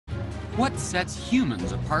What sets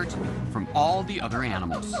humans apart from all the other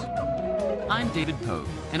animals? I'm David Pogue,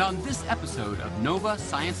 and on this episode of Nova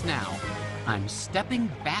Science Now, I'm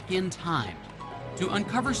stepping back in time to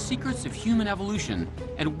uncover secrets of human evolution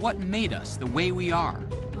and what made us the way we are.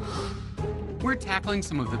 We're tackling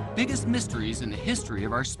some of the biggest mysteries in the history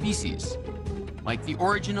of our species, like the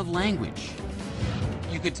origin of language.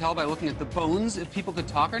 You could tell by looking at the bones if people could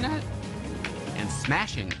talk or not, and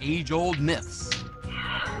smashing age-old myths.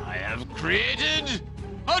 I have created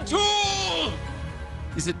a tool!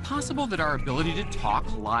 Is it possible that our ability to talk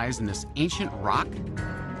lies in this ancient rock?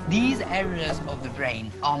 These areas of the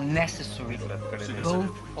brain are necessary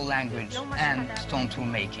both for language and stone tool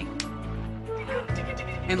making.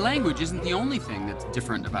 And language isn't the only thing that's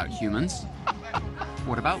different about humans.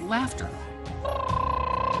 What about laughter?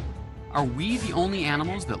 Are we the only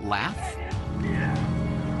animals that laugh?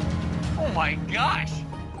 Oh my gosh!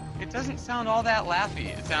 It doesn't sound all that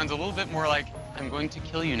laughy. It sounds a little bit more like, I'm going to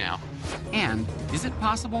kill you now. And is it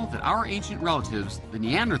possible that our ancient relatives, the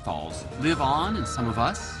Neanderthals, live on in some of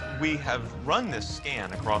us? We have run this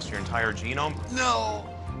scan across your entire genome. No,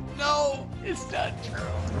 it's not true.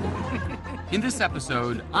 In this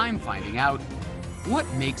episode, I'm finding out what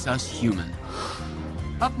makes us human.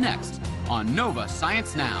 Up next on Nova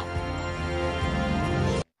Science Now.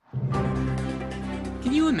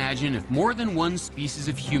 Can you imagine if more than one species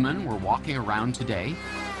of human were walking around today?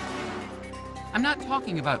 I'm not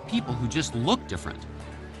talking about people who just look different.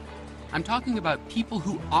 I'm talking about people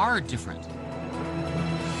who are different.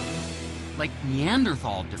 Like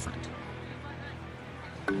Neanderthal different.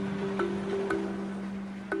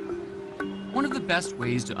 One of the best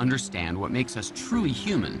ways to understand what makes us truly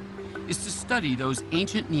human is to study those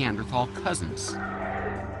ancient Neanderthal cousins.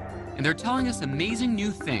 And they're telling us amazing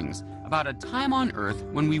new things about a time on Earth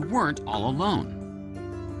when we weren't all alone.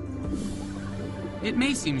 It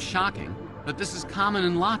may seem shocking, but this is common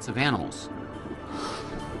in lots of animals.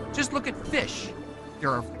 Just look at fish. There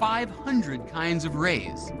are 500 kinds of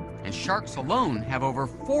rays, and sharks alone have over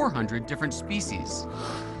 400 different species.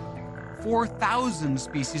 4,000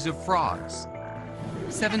 species of frogs.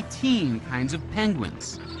 17 kinds of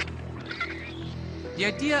penguins. The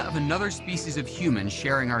idea of another species of human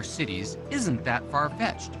sharing our cities isn't that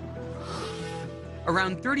far-fetched.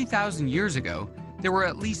 Around 30,000 years ago, there were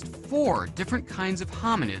at least 4 different kinds of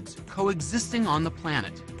hominids coexisting on the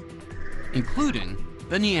planet, including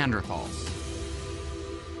the Neanderthals.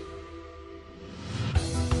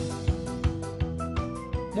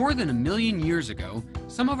 More than 1 million years ago,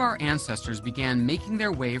 some of our ancestors began making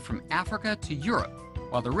their way from Africa to Europe,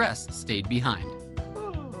 while the rest stayed behind.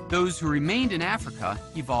 Those who remained in Africa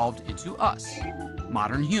evolved into us,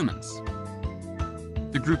 modern humans.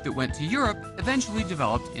 The group that went to Europe eventually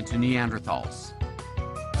developed into Neanderthals.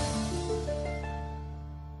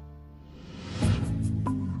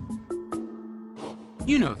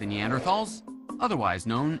 You know the Neanderthals, otherwise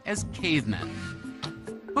known as cavemen.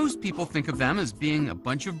 Most people think of them as being a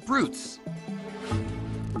bunch of brutes.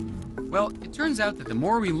 Well, it turns out that the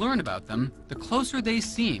more we learn about them, the closer they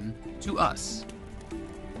seem to us.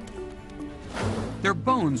 Their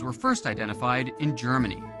bones were first identified in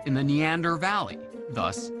Germany, in the Neander Valley,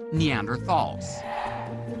 thus Neanderthals.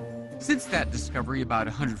 Since that discovery about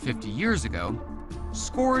 150 years ago,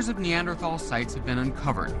 scores of Neanderthal sites have been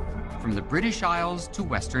uncovered, from the British Isles to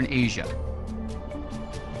Western Asia.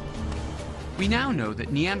 We now know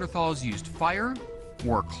that Neanderthals used fire,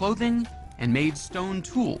 wore clothing, and made stone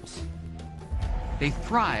tools. They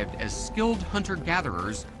thrived as skilled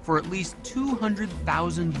hunter-gatherers for at least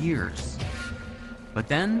 200,000 years. But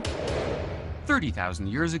then, 30,000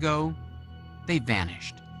 years ago, they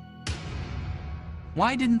vanished.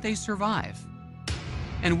 Why didn't they survive?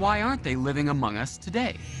 And why aren't they living among us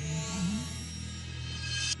today?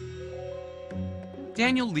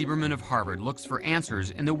 Daniel Lieberman of Harvard looks for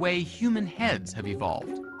answers in the way human heads have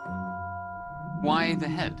evolved. Why the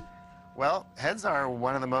head? Well, heads are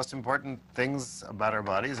one of the most important things about our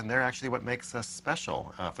bodies, and they're actually what makes us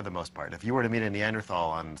special for the most part. If you were to meet a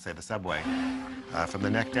Neanderthal on, say, the subway, from the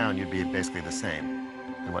neck down, you'd be basically the same.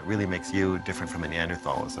 And what really makes you different from a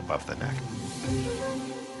Neanderthal is above the neck.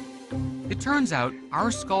 It turns out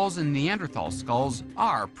our skulls and Neanderthal skulls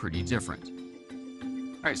are pretty different.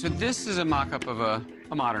 All right, so this is a mock-up of a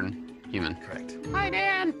modern human. Correct. Hi,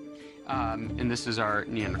 Dan! And this is our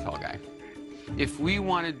Neanderthal guy. If we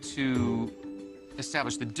wanted to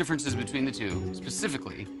establish the differences between the two,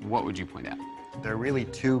 specifically, what would you point out? There are really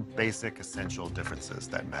two basic essential differences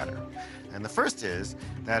that matter. And the first is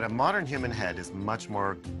that a modern human head is much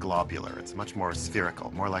more globular. It's much more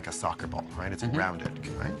spherical, more like a soccer ball, right? It's rounded,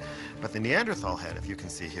 right? But the Neanderthal head, if you can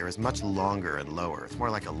see here, is much longer and lower. It's more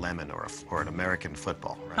like a lemon or an American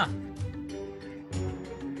football, right? Huh.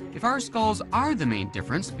 If our skulls are the main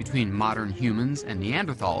difference between modern humans and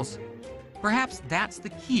Neanderthals, perhaps that's the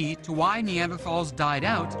key to why Neanderthals died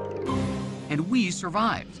out and we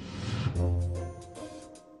survived.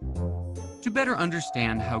 To better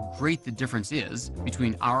understand how great the difference is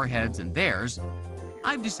between our heads and theirs,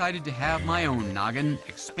 I've decided to have my own noggin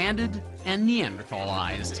expanded and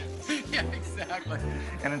Neanderthalized. Yeah, exactly.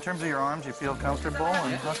 And in terms of your arms, you feel comfortable?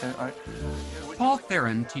 And, okay, all right. Paul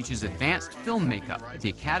Theron teaches advanced film makeup at the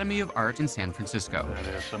Academy of Art in San Francisco.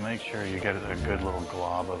 There it is. So make sure you get a good little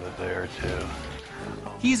glob of it there, too.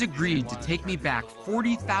 He's agreed to take me back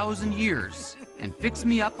 40,000 years and fix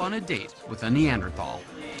me up on a date with a Neanderthal.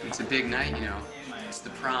 It's a big night, you know. It's the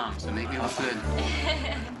prom, so make me look good.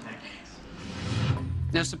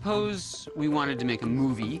 Now, suppose we wanted to make a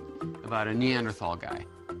movie about a Neanderthal guy.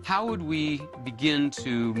 How would we begin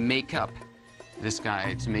to make up this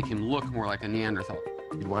guy to make him look more like a Neanderthal?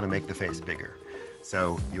 You'd want to make the face bigger.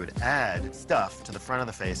 So you would add stuff to the front of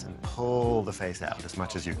the face and pull the face out as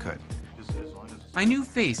much as you could. My new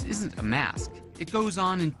face isn't a mask. It goes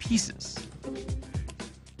on in pieces.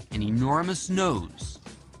 An enormous nose.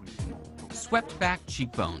 Swept back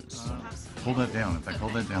cheekbones. Hold that down. In fact,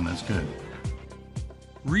 hold that down. That's good.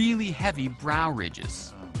 Really heavy brow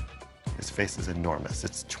ridges. His face is enormous.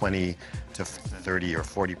 It's 20 to 30 or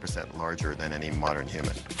 40% larger than any modern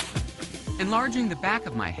human. Enlarging the back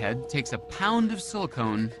of my head takes a pound of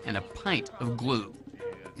silicone and a pint of glue.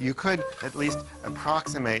 You could at least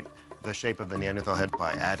approximate the shape of the Neanderthal head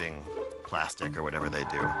by adding plastic or whatever they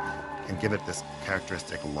do and give it this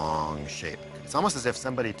characteristic long shape. It's almost as if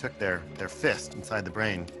somebody took their fist inside the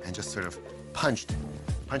brain and just sort of punched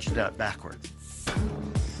it out backwards.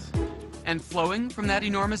 And flowing from that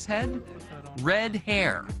enormous head? Red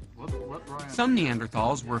hair. Some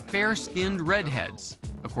Neanderthals were fair-skinned redheads,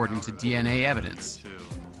 according to DNA evidence.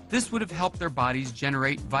 This would have helped their bodies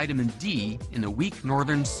generate vitamin D in the weak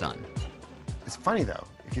northern sun. It's funny, though.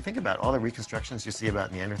 If you think about all the reconstructions you see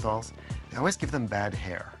about Neanderthals, they always give them bad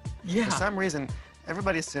hair. Yeah. For some reason,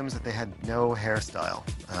 everybody assumes that they had no hairstyle,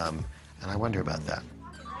 and I wonder about that.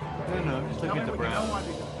 No, just look at the brow.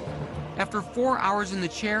 After 4 hours in the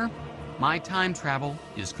chair, my time travel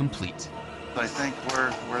is complete. I think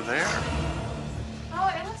we're there. Oh,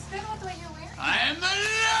 it looks good with what you're wearing. I'm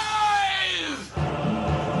alive!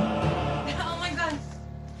 Oh my god.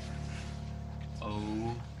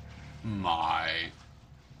 Oh my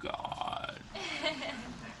God.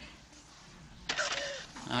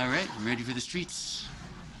 All right, I'm ready for the streets.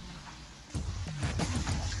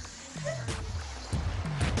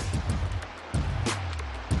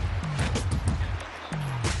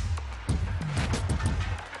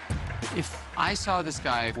 If I saw this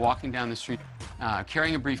guy walking down the street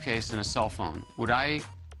carrying a briefcase and a cell phone, would I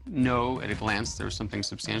know at a glance there was something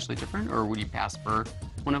substantially different, or would he pass for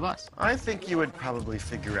one of us? I think you would probably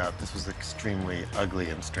figure out this was an extremely ugly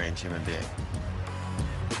and strange human being.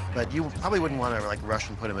 But you probably wouldn't want to, like, rush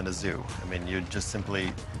and put him in a zoo. I mean, you'd just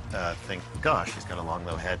simply think, gosh, he's got a long,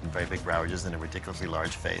 low head and very big brow ridges and a ridiculously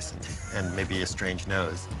large face and maybe a strange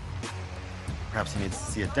nose. Perhaps he needs to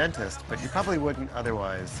see a dentist, but you probably wouldn't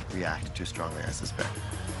otherwise react too strongly, I suspect.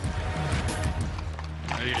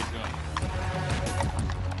 How are you guys going?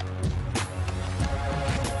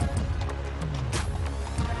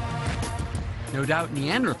 No doubt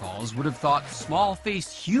Neanderthals would have thought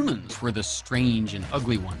small-faced humans were the strange and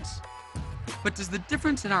ugly ones. But does the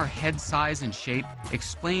difference in our head size and shape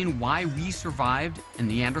explain why we survived and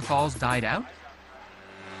Neanderthals died out?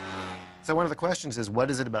 So one of the questions is,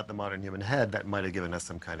 what is it about the modern human head that might have given us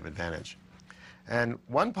some kind of advantage? And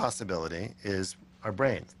one possibility is our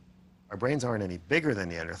brains. Our brains aren't any bigger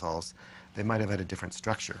than Neanderthals. They might have had a different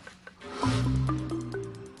structure.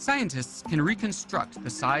 Scientists can reconstruct the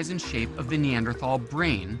size and shape of the Neanderthal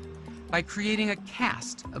brain by creating a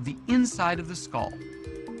cast of the inside of the skull.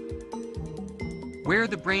 Where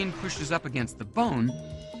the brain pushes up against the bone,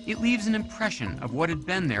 it leaves an impression of what had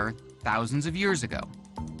been there thousands of years ago.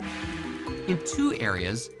 In two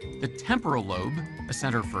areas, the temporal lobe, a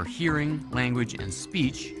center for hearing, language, and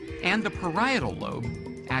speech, and the parietal lobe,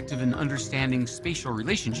 active in understanding spatial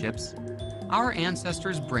relationships, our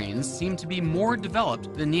ancestors' brains seem to be more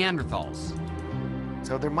developed than Neanderthals.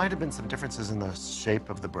 So there might have been some differences in the shape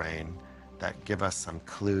of the brain that give us some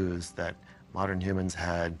clues that modern humans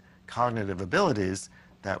had cognitive abilities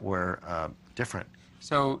that were different.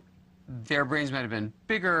 So their brains might have been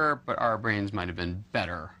bigger, but our brains might have been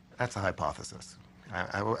better. That's a hypothesis.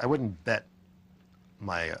 I wouldn't bet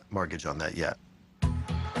my mortgage on that yet.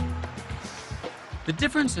 The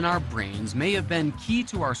difference in our brains may have been key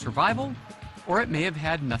to our survival, or it may have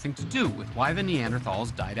had nothing to do with why the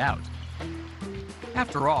Neanderthals died out.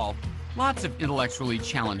 After all, lots of intellectually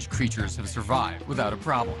challenged creatures have survived without a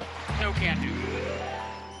problem. No can do.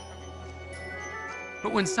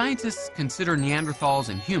 But when scientists consider Neanderthals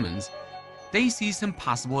and humans, they see some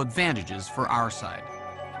possible advantages for our side.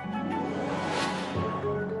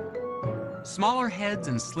 Smaller heads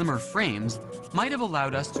and slimmer frames might have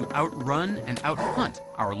allowed us to outrun and outhunt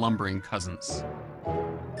our lumbering cousins.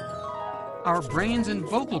 Our brains and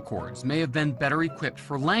vocal cords may have been better equipped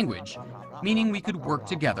for language, meaning we could work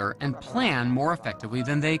together and plan more effectively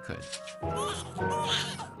than they could.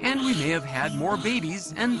 And we may have had more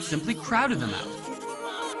babies and simply crowded them out.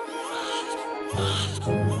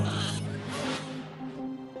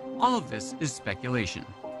 All of this is speculation.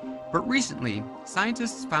 But recently,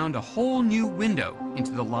 scientists found a whole new window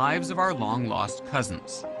into the lives of our long-lost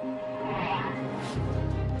cousins.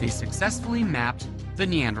 They successfully mapped the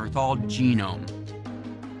Neanderthal genome.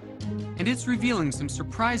 And it's revealing some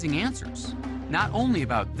surprising answers, not only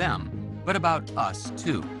about them, but about us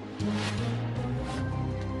too.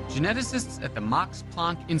 Geneticists at the Max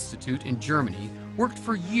Planck Institute in Germany worked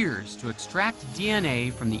for years to extract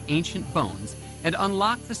DNA from the ancient bones and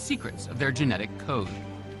unlock the secrets of their genetic code.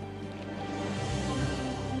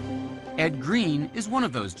 Ed Green is one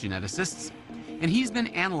of those geneticists, and he's been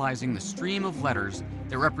analyzing the stream of letters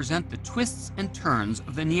that represent the twists and turns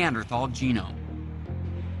of the Neanderthal genome.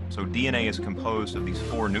 So DNA is composed of these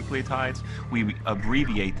 4 nucleotides. We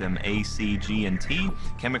abbreviate them A, C, G, and T.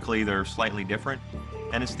 Chemically, they're slightly different.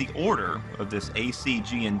 And it's the order of this A, C,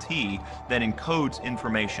 G, and T that encodes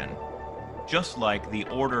information. Just like the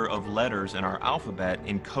order of letters in our alphabet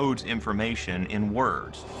encodes information in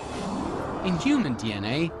words. In human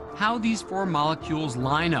DNA, how these 4 molecules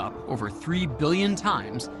line up over 3 billion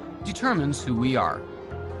times determines who we are.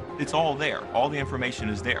 It's all there. All the information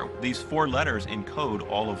is there. These 4 letters encode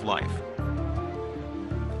all of life.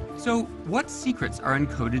 So, what secrets are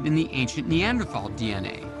encoded in the ancient Neanderthal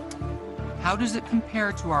DNA? How does it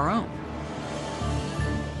compare to our own?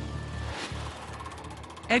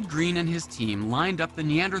 Ed Green and his team lined up the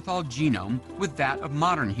Neanderthal genome with that of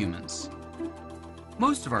modern humans.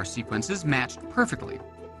 Most of our sequences matched perfectly.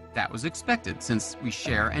 That was expected since we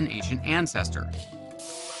share an ancient ancestor.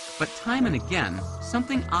 But time and again,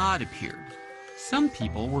 something odd appeared. Some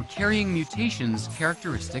people were carrying mutations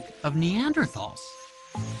characteristic of Neanderthals.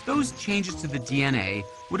 Those changes to the DNA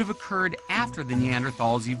would have occurred after the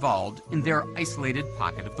Neanderthals evolved in their isolated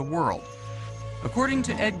pocket of the world. According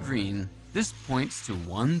to Ed Green, this points to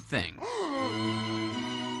one thing.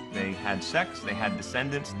 They had sex, they had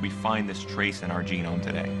descendants. We find this trace in our genome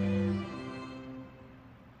today.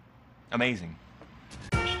 Amazing.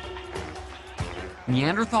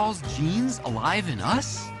 Neanderthals' genes alive in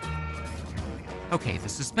us? Okay, the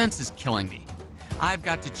suspense is killing me. I've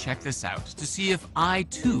got to check this out to see if I,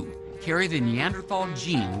 too, carry the Neanderthal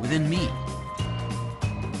gene within me.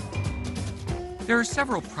 There are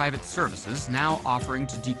several private services now offering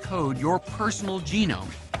to decode your personal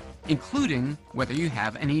genome, including whether you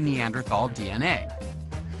have any Neanderthal DNA.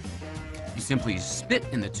 You simply spit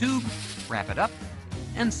in the tube, wrap it up,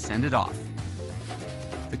 and send it off.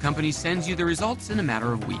 The company sends you the results in a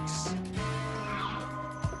matter of weeks.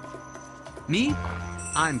 Me?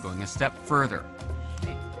 I'm going a step further.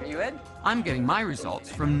 Hey, are you Ed? I'm getting my results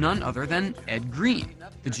from none other than Ed Green,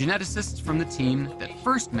 the geneticist from the team that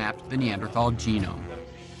first mapped the Neanderthal genome.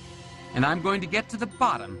 And I'm going to get to the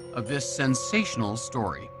bottom of this sensational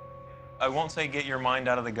story. I won't say get your mind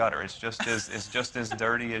out of the gutter. It's just as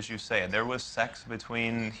dirty as you say it. There was sex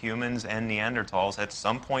between humans and Neanderthals at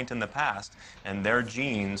some point in the past, and their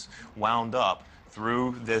genes wound up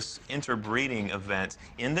through this interbreeding event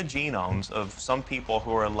in the genomes of some people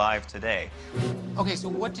who are alive today. Okay, so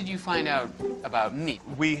what did you find out about me?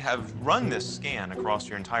 We have run this scan across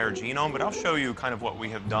your entire genome, but I'll show you kind of what we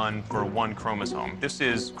have done for one chromosome. This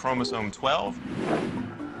is chromosome 12.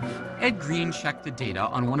 Ed Green checked the data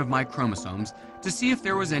on one of my chromosomes to see if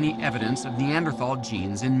there was any evidence of Neanderthal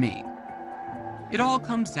genes in me. It all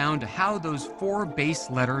comes down to how those 4 base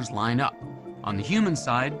letters line up, on the human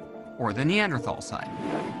side or the Neanderthal side.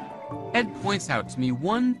 Ed points out to me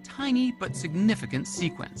one tiny but significant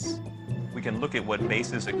sequence. We can look at what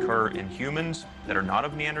bases occur in humans that are not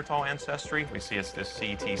of Neanderthal ancestry. We see it's this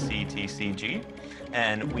CTC-TCG.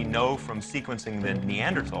 And we know from sequencing the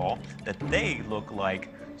Neanderthal that they look like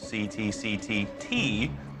CTCTT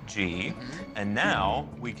G. And now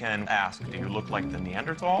we can ask, do you look like the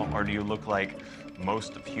Neanderthal, or do you look like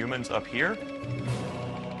most of humans up here?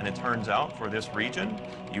 And it turns out for this region,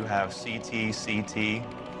 you have CT, CT,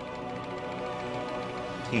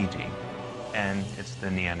 TG, and it's the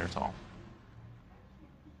Neanderthal.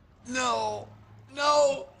 No,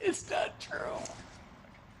 no, it's not true.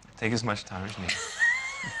 Take as much time as you need.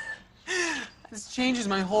 This changes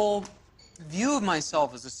my whole view of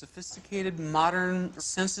myself as a sophisticated, modern,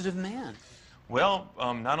 sensitive man. Well,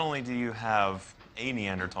 not only do you have a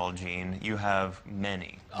Neanderthal gene, you have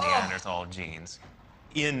many Neanderthal genes.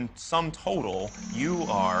 In sum total, you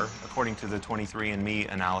are, according to the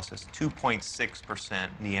 23andMe analysis, 2.6%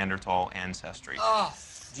 Neanderthal ancestry.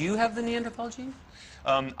 Do you have the Neanderthal gene?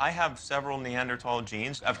 I have several Neanderthal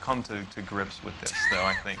genes. I've come to grips with this, though,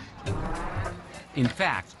 I think. In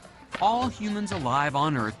fact, all humans alive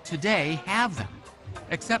on Earth today have them,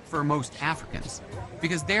 except for most Africans,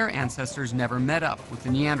 because their ancestors never met up with the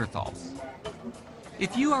Neanderthals.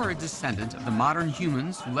 If you are a descendant of the modern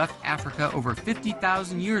humans who left Africa over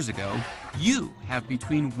 50,000 years ago, you have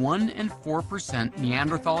between 1 and 4%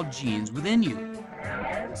 Neanderthal genes within you.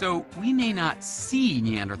 So we may not see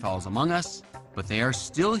Neanderthals among us, but they are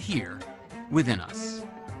still here within us.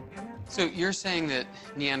 So you're saying that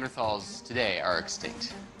Neanderthals today are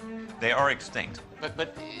extinct? They are extinct.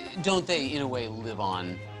 But don't they, in a way, live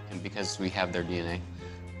on because we have their DNA?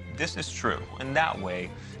 This is true. In that way,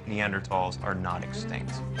 Neanderthals are not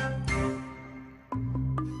extinct.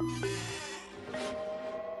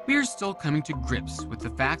 We are still coming to grips with the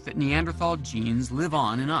fact that Neanderthal genes live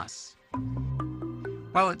on in us.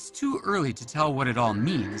 While it's too early to tell what it all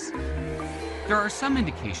means, there are some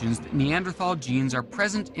indications that Neanderthal genes are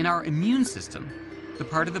present in our immune system, the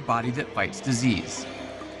part of the body that fights disease.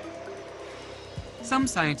 Some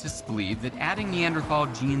scientists believe that adding Neanderthal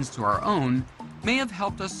genes to our own may have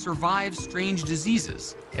helped us survive strange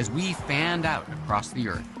diseases as we fanned out across the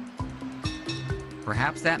Earth.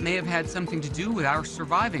 Perhaps that may have had something to do with our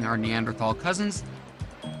surviving our Neanderthal cousins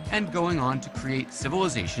and going on to create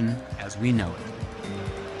civilization as we know it.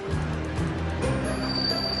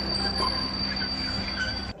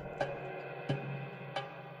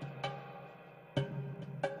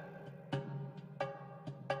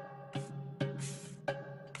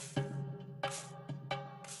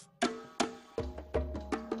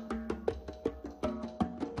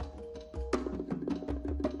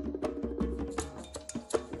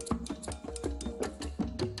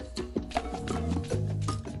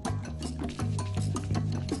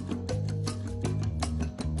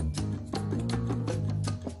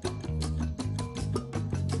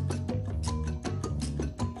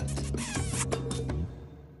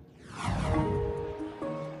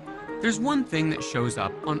 There's one thing that shows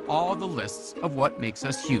up on all the lists of what makes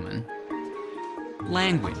us human: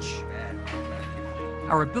 language.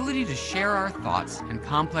 Our ability to share our thoughts and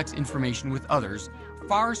complex information with others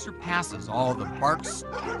far surpasses all the barks,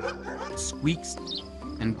 squeaks,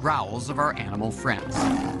 and growls of our animal friends.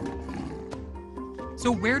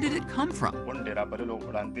 So where did it come from?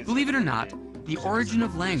 Believe it or not, the origin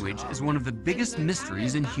of language is one of the biggest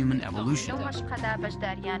mysteries in human evolution.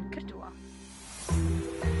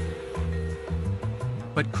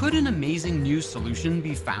 But could an amazing new solution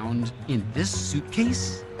be found in this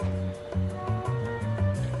suitcase?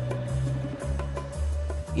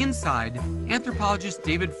 Inside, anthropologist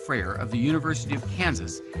David Frere of the University of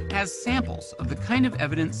Kansas has samples of the kind of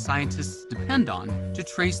evidence scientists depend on to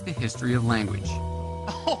trace the history of language.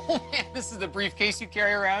 Oh man, this is the briefcase you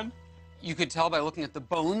carry around? You could tell by looking at the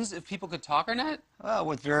bones if people could talk or not? Well,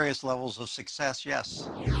 with various levels of success, yes.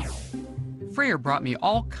 Frere brought me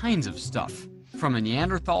all kinds of stuff, from a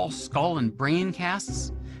Neanderthal skull and brain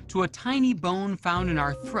casts to a tiny bone found in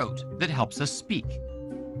our throat that helps us speak.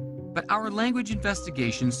 But our language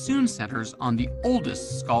investigation soon centers on the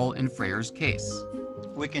oldest skull in Frere's case.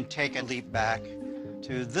 We can take a leap back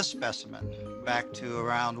to this specimen, back to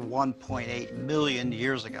around 1.8 million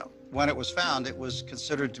years ago. When it was found, it was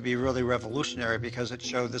considered to be really revolutionary because it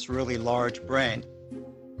showed this really large brain.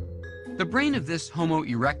 The brain of this Homo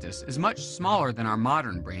erectus is much smaller than our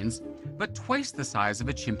modern brains, but twice the size of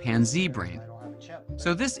a chimpanzee brain.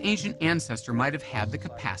 So this ancient ancestor might have had the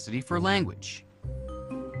capacity for language.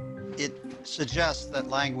 It suggests that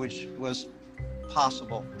language was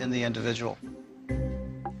possible in the individual.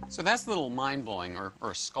 So that's a little mind-blowing,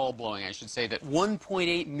 or skull-blowing, I should say, that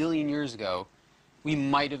 1.8 million years ago, we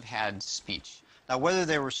might have had speech. Now, whether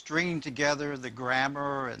they were stringing together the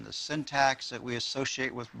grammar and the syntax that we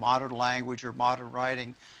associate with modern language or modern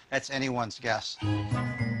writing, that's anyone's guess.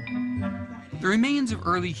 The remains of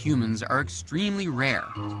early humans are extremely rare,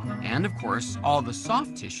 and of course, all the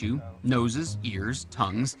soft tissue, noses, ears,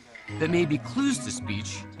 tongues, that may be clues to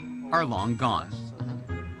speech are long gone.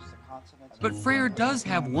 But Freire does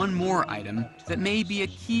have one more item that may be a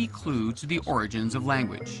key clue to the origins of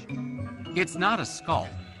language. It's not a skull.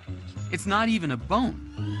 It's not even a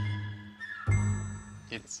bone.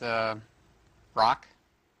 It's a rock?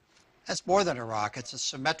 That's more than a rock. It's a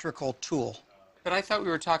symmetrical tool. But I thought we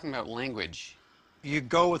were talking about language. You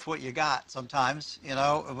go with what you got sometimes. You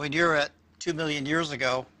know, when you're at 2 million years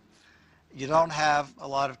ago, you don't have a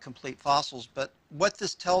lot of complete fossils. But what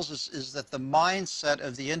this tells us is that the mindset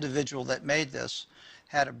of the individual that made this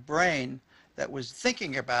had a brain that was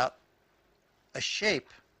thinking about a shape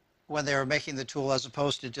when they were making the tool as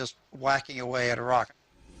opposed to just whacking away at a rock.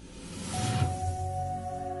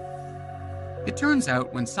 It turns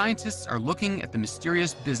out when scientists are looking at the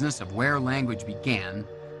mysterious business of where language began,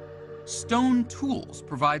 stone tools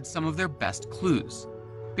provide some of their best clues,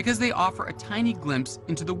 because they offer a tiny glimpse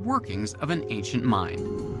into the workings of an ancient mind.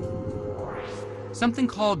 Something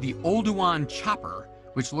called the Oldowan chopper,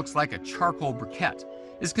 which looks like a charcoal briquette,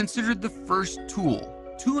 is considered the first tool,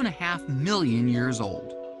 2.5 million years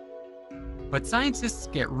old. But scientists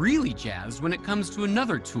get really jazzed when it comes to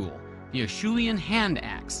another tool, the Acheulean hand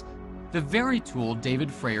axe, the very tool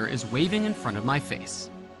David Freire is waving in front of my face.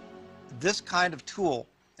 This kind of tool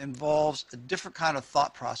involves a different kind of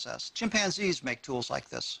thought process. Chimpanzees make tools like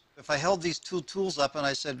this. If I held these two tools up and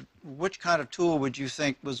I said, which kind of tool would you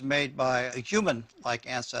think was made by a human-like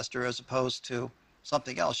ancestor as opposed to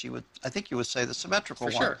something else, I think you would say the symmetrical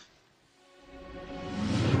one. For sure.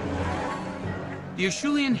 The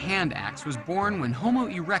Acheulean hand axe was born when Homo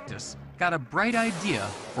erectus got a bright idea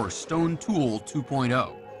for Stone Tool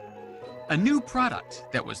 2.0. A new product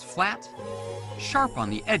that was flat, sharp on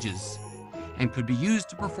the edges, and could be used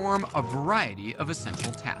to perform a variety of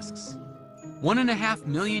essential tasks. 1.5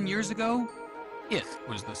 million years ago, it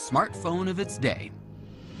was the smartphone of its day.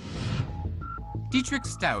 Dietrich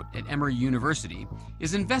Stout at Emory University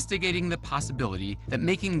is investigating the possibility that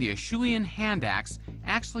making the Acheulean hand axe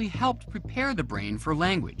actually helped prepare the brain for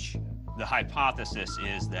language. The hypothesis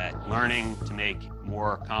is that learning to make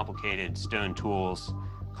more complicated stone tools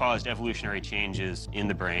caused evolutionary changes in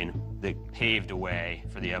the brain that paved a way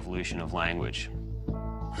for the evolution of language.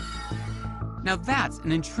 Now that's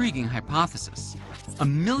an intriguing hypothesis.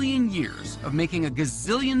 1 million years of making a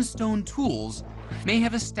gazillion stone tools may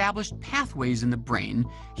have established pathways in the brain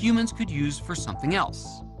humans could use for something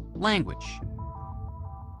else, language.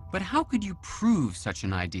 But how could you prove such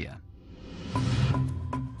an idea?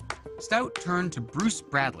 Stout turned to Bruce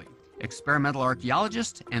Bradley, experimental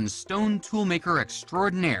archaeologist and stone toolmaker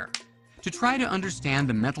extraordinaire, to try to understand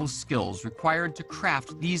the mental skills required to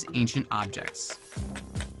craft these ancient objects.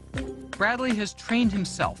 Bradley has trained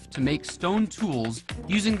himself to make stone tools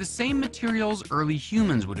using the same materials early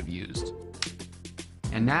humans would have used.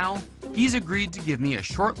 And now, he's agreed to give me a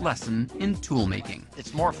short lesson in tool making.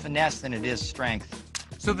 It's more finesse than it is strength.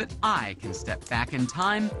 So that I can step back in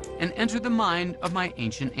time and enter the mind of my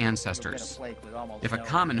ancient ancestors. If a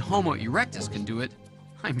common Homo erectus can do it,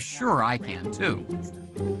 I'm sure I can too.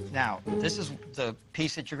 Now, this is the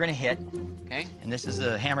piece that you're going to hit, Okay. and this is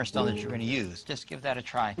the hammerstone that you're going to use. Just give that a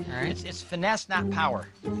try. All right. It's finesse, not power.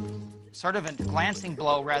 Sort of a glancing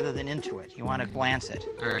blow rather than into it. You want to glance it.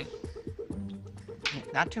 All right.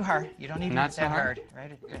 Not too hard. You don't need to Not hit so that hard?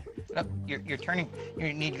 hard. Right? Look, you're turning.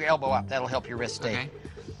 You need your elbow up. That'll help your wrist stay. Okay.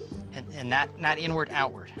 And not inward,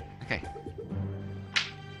 outward. Okay.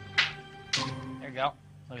 There you go.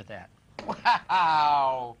 Look at that.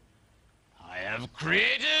 Wow! I have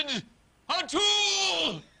created a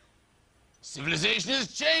tool! Civilization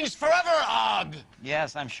has changed forever, Og!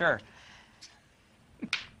 Yes, I'm sure.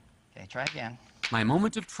 Okay, try again. My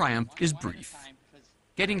moment of triumph is brief.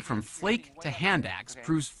 Getting from flake to hand axe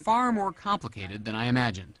proves far more complicated than I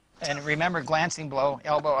imagined. And remember, glancing blow,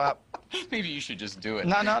 elbow up. Maybe you should just do it.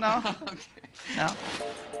 No. Okay. No.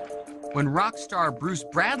 When rock star Bruce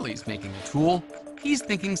Bradley's making a tool, he's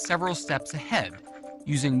thinking several steps ahead,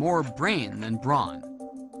 using more brain than brawn.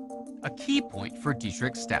 A key point for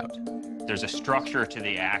Dietrich Stout. There's a structure to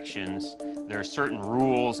the actions. There are certain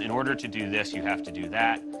rules. In order to do this, you have to do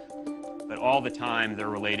that. But all the time, they're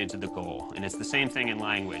related to the goal. And it's the same thing in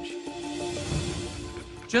language.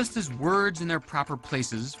 Just as words in their proper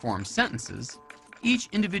places form sentences, each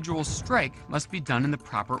individual strike must be done in the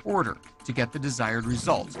proper order to get the desired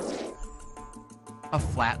result. A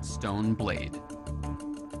flat stone blade.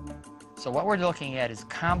 So what we're looking at is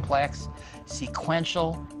complex,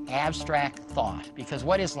 sequential, abstract thought. Because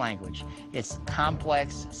what is language? It's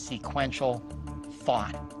complex, sequential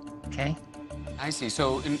thought. Okay? I see.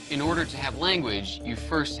 So in order to have language, you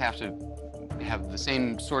first have to have the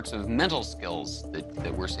same sorts of mental skills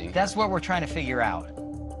that we're seeing. That's what we're trying to figure out.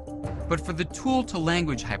 But for the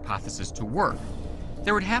tool-to-language hypothesis to work,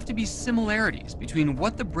 there would have to be similarities between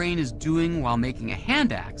what the brain is doing while making a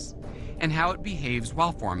hand axe and how it behaves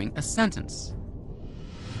while forming a sentence.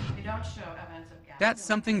 That's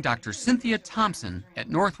something Dr. Cynthia Thompson at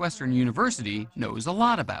Northwestern University knows a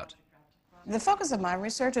lot about. The focus of my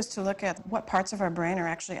research is to look at what parts of our brain are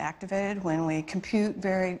actually activated when we compute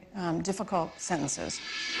very difficult sentences.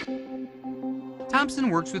 Thompson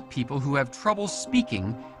works with people who have trouble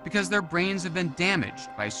speaking because their brains have been damaged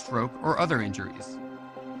by stroke or other injuries.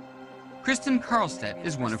 Kristen Karlstedt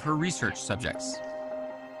is one of her research subjects.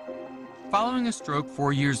 Following a stroke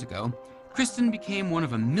 4 years ago, Kristen became one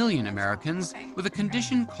of 1 million Americans with a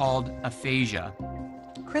condition called aphasia.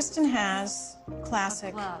 Kristen has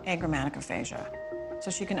classic agrammatic aphasia. So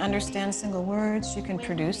she can understand single words, she can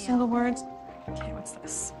produce single words. Okay, what's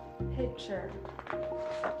this? Picture.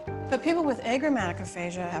 But people with agrammatic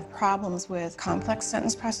aphasia have problems with complex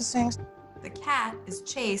sentence processing. The cat is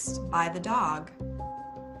chased by the dog.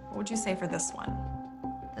 What would you say for this one?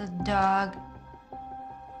 The dog,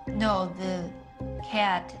 no, the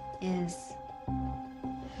cat is...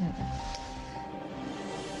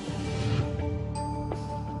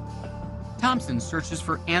 Thompson searches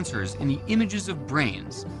for answers in the images of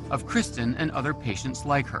brains of Kristen and other patients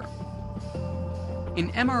like her. In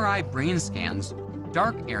MRI brain scans,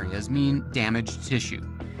 dark areas mean damaged tissue.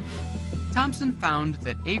 Thompson found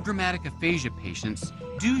that agrammatic aphasia patients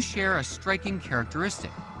do share a striking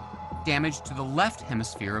characteristic: damage to the left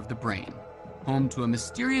hemisphere of the brain, home to a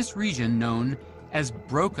mysterious region known as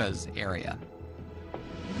Broca's area.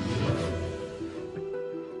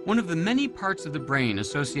 One of the many parts of the brain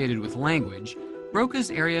associated with language, Broca's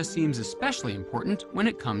area seems especially important when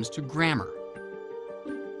it comes to grammar.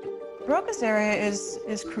 Broca's area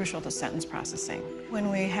is crucial to sentence processing. When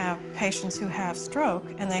we have patients who have stroke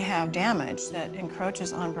and they have damage that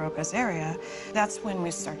encroaches on Broca's area, that's when we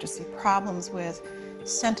start to see problems with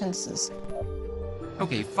sentences.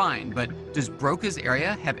 Okay, fine, but does Broca's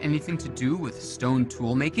area have anything to do with stone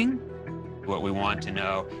tool making? What we want to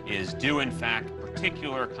know is, do in fact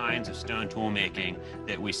particular kinds of stone tool making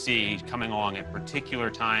that we see coming along at particular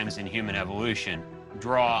times in human evolution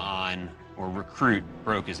draw on or recruit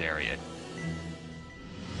Broca's area?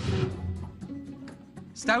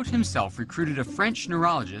 Stout himself recruited a French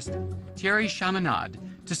neurologist, Thierry Chaminade,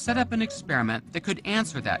 to set up an experiment that could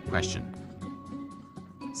answer that question.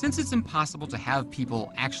 Since it's impossible to have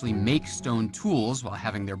people actually make stone tools while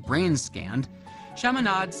having their brains scanned,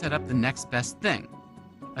 Chaminade set up the next best thing: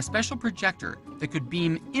 a special projector that could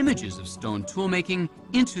beam images of stone tool making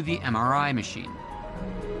into the MRI machine.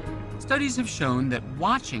 Studies have shown that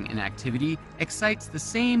watching an activity excites the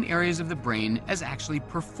same areas of the brain as actually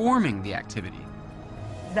performing the activity.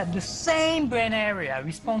 That the same brain area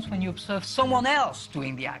responds when you observe someone else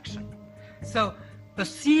doing the action. So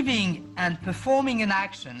perceiving and performing an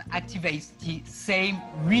action activates the same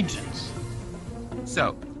regions.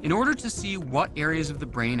 So, in order to see what areas of the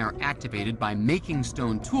brain are activated by making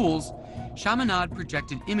stone tools, Chaminade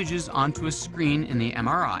projected images onto a screen in the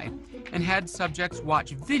MRI and had subjects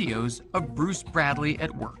watch videos of Bruce Bradley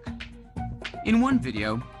at work. In one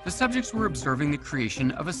video, the subjects were observing the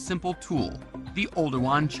creation of a simple tool, the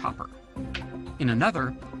Oldowan chopper. In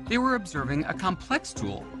another, they were observing a complex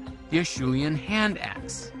tool, the Acheulean hand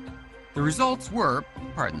axe. The results were,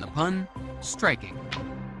 pardon the pun, striking.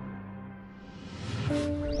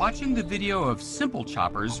 Watching the video of simple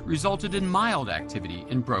choppers resulted in mild activity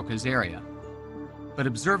in Broca's area. But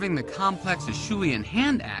observing the complex Acheulean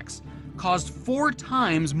hand axe caused 4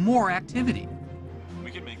 times more activity.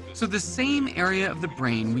 So the same area of the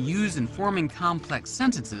brain we use in forming complex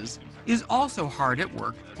sentences is also hard at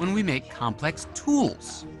work when we make complex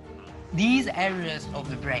tools. These areas of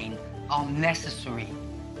the brain are necessary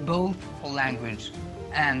both for language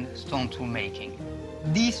and stone tool making.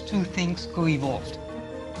 These two things co-evolved.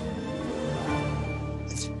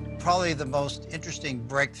 It's probably the most interesting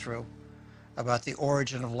breakthrough about the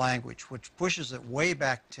origin of language, which pushes it way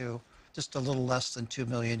back to just a little less than 2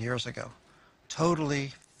 million years ago.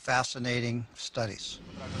 Totally fascinating studies.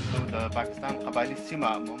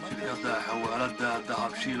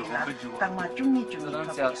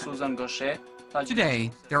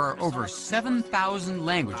 Today, there are over 7,000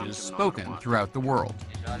 languages spoken throughout the world.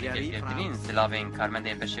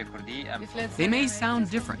 They may sound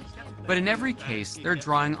different, but in every case, they're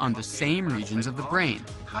drawing on the same regions of the brain.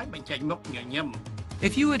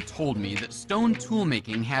 If you had told me that stone tool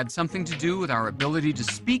making had something to do with our ability to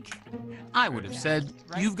speak, I would have said,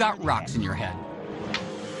 you've got rocks in your head.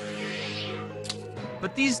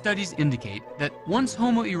 But these studies indicate that once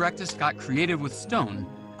Homo erectus got creative with stone,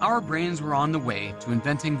 our brains were on the way to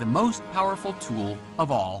inventing the most powerful tool of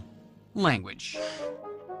all, language.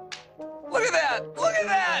 Look at that! Look at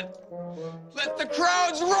that! Let the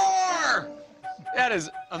crowds roar! That is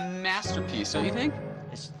a masterpiece, don't you think?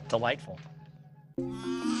 It's delightful.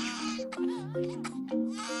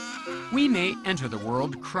 We may enter the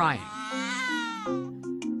world crying.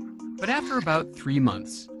 But after about 3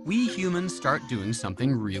 months, we humans start doing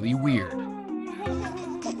something really weird.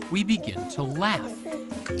 We begin to laugh.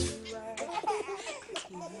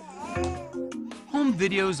 Home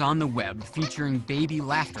videos on the web featuring baby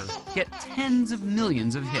laughter get tens of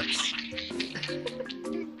millions of hits.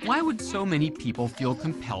 Why would so many people feel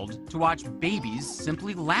compelled to watch babies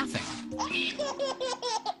simply laughing?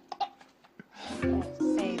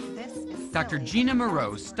 Dr. Gina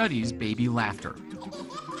Moreau studies baby laughter.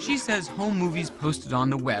 She says home movies posted on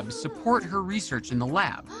the web support her research in the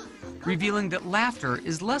lab, revealing that laughter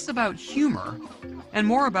is less about humor and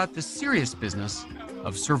more about the serious business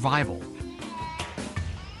of survival.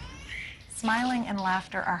 Smiling and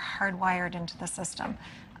laughter are hardwired into the system.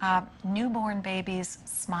 Newborn babies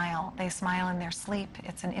smile. They smile in their sleep.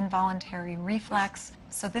 It's an involuntary reflex.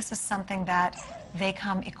 So this is something that they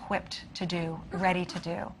come equipped to do, ready to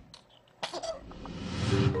do.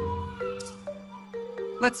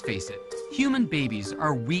 Let's face it, human babies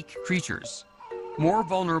are weak creatures, more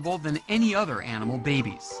vulnerable than any other animal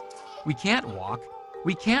babies. We can't walk,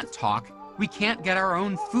 we can't talk, we can't get our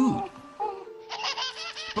own food.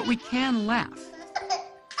 But we can laugh.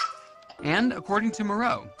 And according to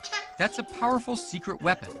Moreau, that's a powerful secret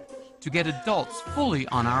weapon to get adults fully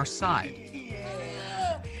on our side.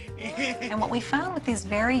 And what we found with these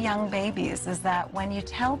very young babies is that when you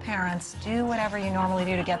tell parents, do whatever you normally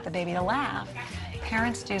do to get the baby to laugh,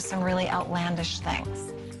 parents do some really outlandish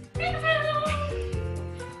things.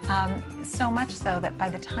 So much so that by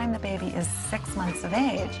the time the baby is 6 months of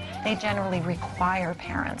age, they generally require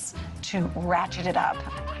parents to ratchet it up.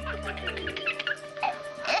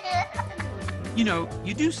 You know,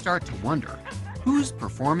 you do start to wonder, who's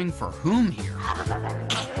performing for whom here?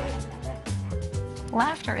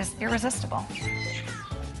 Laughter is irresistible.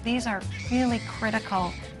 These are really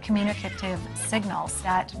critical communicative signals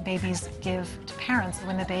that babies give to parents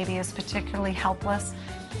when the baby is particularly helpless.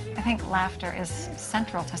 I think laughter is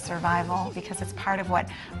central to survival because it's part of what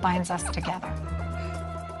binds us together.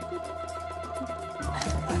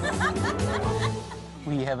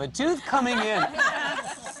 We have a tooth coming in.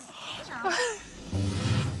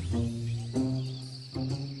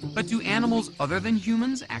 But do animals other than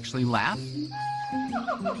humans actually laugh?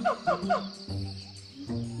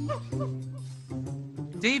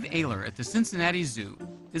 Dave Ayler at the Cincinnati Zoo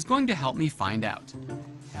is going to help me find out.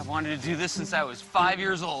 I've wanted to do this since I was 5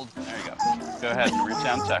 years old. There you go. Go ahead and reach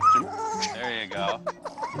down, touch him. There you go.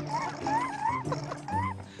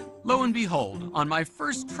 Lo and behold, on my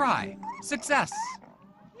first try, success.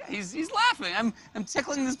 Yeah, he's laughing. I'm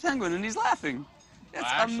tickling this penguin and he's laughing.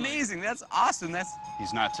 That's amazing. That's awesome.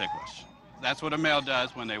 He's not ticklish. That's what a male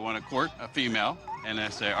does when they want to court a female, and they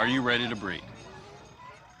say, "Are you ready to breed?"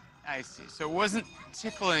 I see. So it wasn't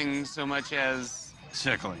tickling so much as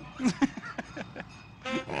tickling.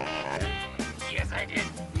 Yes, I did.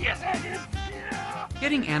 Yes, I did. Yeah.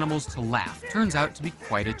 Getting animals to laugh turns out to be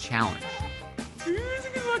quite a challenge.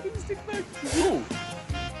 Ooh.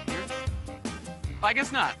 I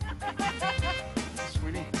guess not.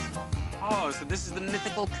 Sweetie. Oh, so this is the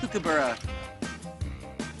mythical kookaburra.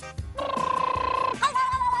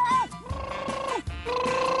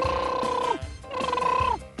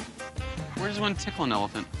 Where does one tickle an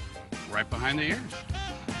elephant? Right behind the ears.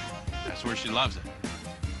 That's where she loves it.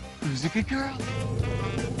 Who's a good girl?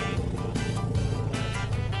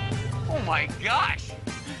 Oh my gosh!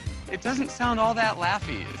 It doesn't sound all that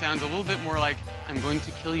laughy. It sounds a little bit more like, I'm going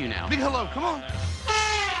to kill you now. Big hello, come on.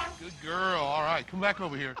 Good girl. All right, come back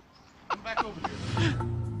over here. Come back over here.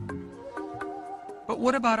 But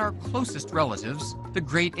what about our closest relatives, the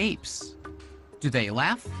great apes? Do they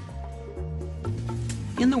laugh?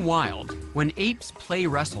 In the wild, when apes play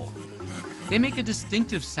wrestle, they make a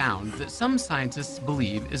distinctive sound that some scientists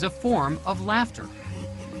believe is a form of laughter.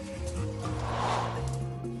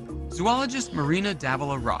 Zoologist Marina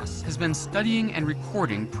Davila Ross has been studying and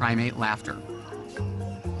recording primate laughter.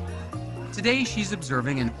 Today, she's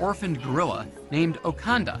observing an orphaned gorilla named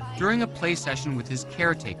Okanda during a play session with his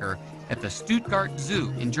caretaker at the Stuttgart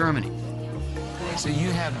Zoo in Germany. So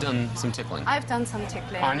you have done some tickling? I've done some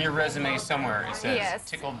tickling. On your resume somewhere, it says, yes.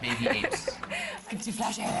 Tickle baby apes. Gibt's die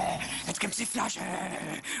Flasche! Jetzt gibt's die Flasche!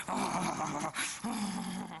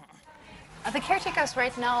 The caretakers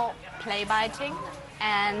right now play biting,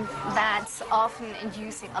 and that's often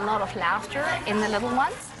inducing a lot of laughter in the little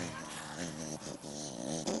ones.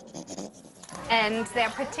 And they're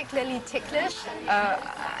particularly ticklish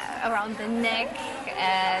around the neck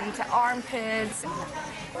and armpits.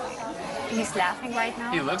 He's laughing right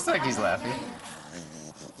now. He looks like he's laughing.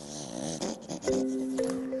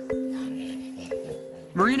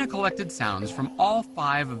 Marina collected sounds from all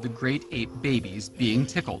 5 of the great ape babies being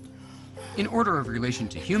tickled. In order of relation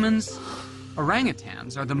to humans,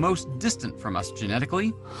 orangutans are the most distant from us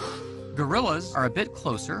genetically, gorillas are a bit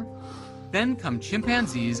closer, then come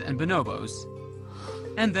chimpanzees and bonobos,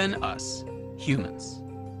 and then us, humans.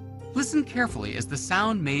 Listen carefully as the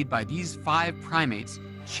sound made by these 5 primates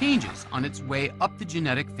changes on its way up the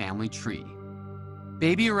genetic family tree.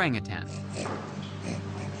 Baby orangutan,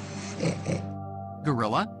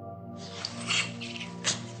 gorilla,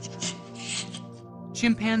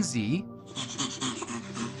 chimpanzee,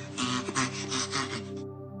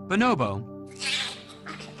 bonobo,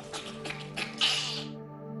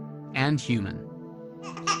 and human.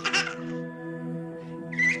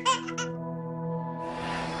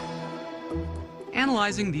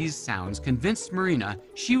 Analyzing these sounds convinced Marina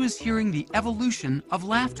she was hearing the evolution of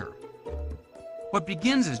laughter. What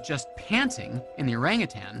begins as just panting in the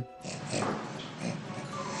orangutan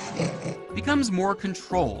becomes more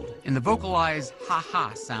controlled in the vocalized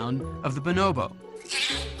ha-ha sound of the bonobo.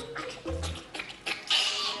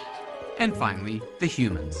 And finally, the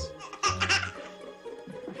humans.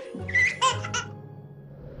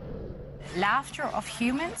 Laughter of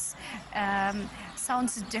humans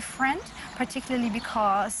sounds different, particularly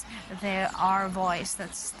because there are voice,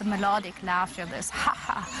 that's the melodic laughter, this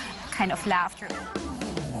ha-ha kind of laughter.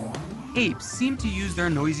 Apes seem to use their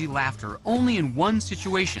noisy laughter only in one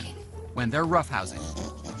situation, when they're roughhousing.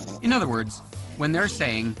 In other words, when they're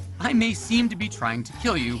saying, I may seem to be trying to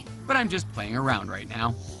kill you, but I'm just playing around right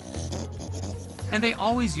now. And they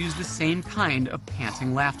always use the same kind of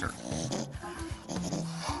panting laughter.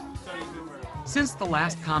 Since the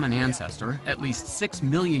last common ancestor, at least 6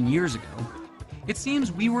 million years ago, it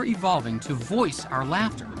seems we were evolving to voice our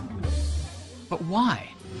laughter. But why?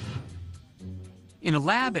 In a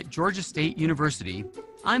lab at Georgia State University,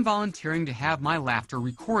 I'm volunteering to have my laughter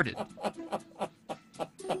recorded.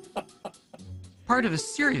 Part of a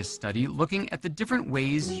serious study looking at the different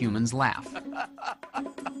ways humans laugh.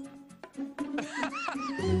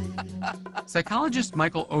 Psychologist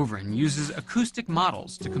Michael Ovren uses acoustic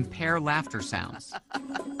models to compare laughter sounds.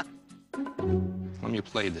 Let me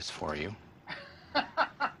play this for you.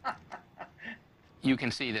 You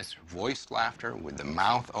can see this voiced laughter with the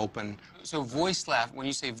mouth open. So voiced laugh, when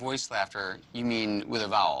you say voiced laughter, you mean with a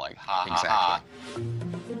vowel, like ha, Exactly. ha,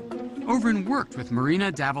 ha. Ovren worked with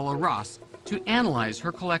Marina Davila-Ross to analyze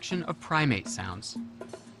her collection of primate sounds.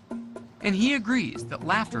 And he agrees that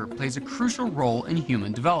laughter plays a crucial role in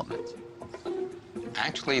human development.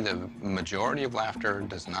 Actually, the majority of laughter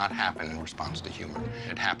does not happen in response to humor.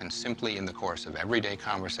 It happens simply in the course of everyday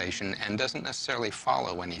conversation and doesn't necessarily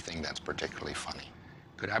follow anything that's particularly funny.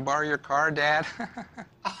 Could I borrow your car, Dad?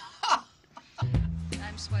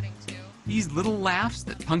 I'm sweating too. These little laughs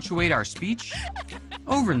that punctuate our speech,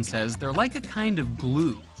 Ovren says they're like a kind of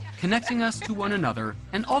glue, connecting us to one another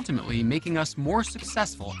and ultimately making us more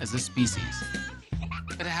successful as a species.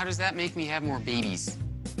 But how does that make me have more babies?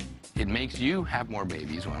 It makes you have more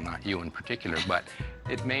babies, well, not you in particular, but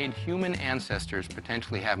it made human ancestors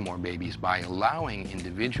potentially have more babies by allowing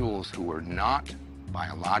individuals who were not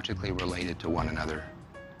biologically related to one another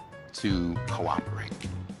to cooperate.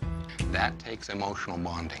 That takes emotional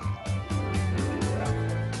bonding.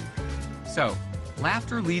 So,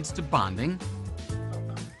 laughter leads to bonding.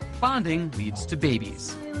 Bonding leads to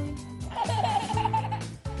babies.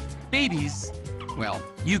 Babies, well,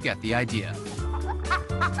 you get the idea.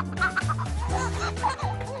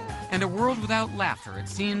 And a world without laughter, it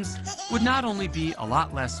seems, would not only be a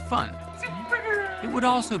lot less fun, it would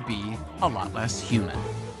also be a lot less human.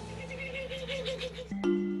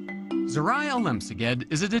 Zerai Alemseged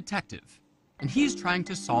is a detective, and he's trying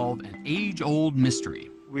to solve an age-old mystery.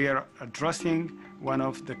 We are addressing one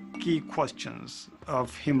of the key questions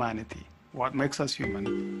of humanity. What makes us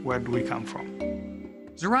human? Where do we come from?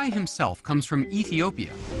 Zerai himself comes from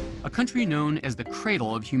Ethiopia, a country known as the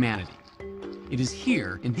cradle of humanity. It is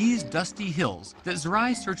here, in these dusty hills, that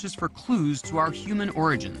Zerai searches for clues to our human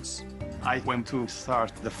origins. I went to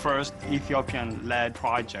start the first Ethiopian-led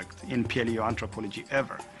project in paleoanthropology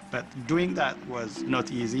ever. But doing that was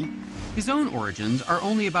not easy. His own origins are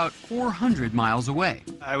only about 400 miles away.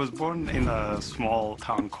 I was born in a small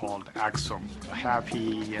town called Axum.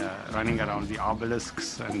 Happy, running around the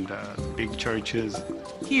obelisks and big churches.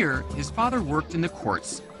 Here, his father worked in the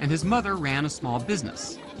courts, and his mother ran a small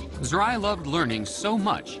business. Zerai loved learning so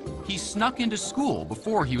much, he snuck into school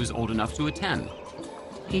before he was old enough to attend.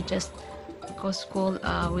 He just goes to school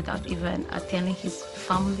without even telling his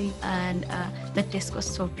family, and the desk was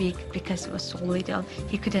so big because he was so little,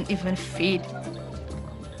 he couldn't even feed.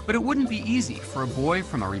 But it wouldn't be easy for a boy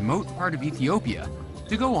from a remote part of Ethiopia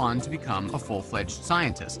to go on to become a full-fledged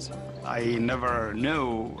scientist. I never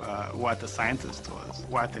knew what a scientist was,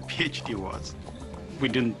 what a PhD was. We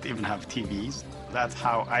didn't even have TVs. That's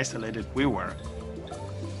how isolated we were.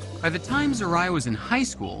 By the time Zerai was in high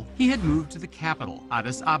school, he had moved to the capital,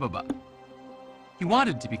 Addis Ababa. He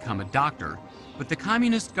wanted to become a doctor, but the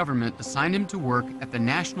communist government assigned him to work at the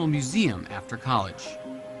National Museum after college.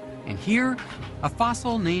 And here, a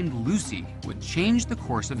fossil named Lucy would change the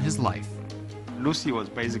course of his life. Lucy was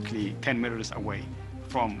basically 10 meters away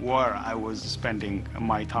from where I was spending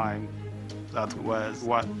my time. That was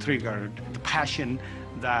what triggered the passion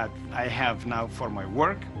that I have now for my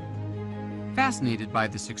work. Fascinated by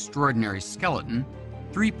this extraordinary skeleton,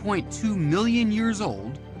 3.2 million years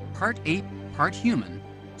old, part ape, part human,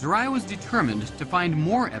 Zerai was determined to find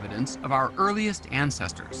more evidence of our earliest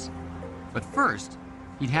ancestors. But first,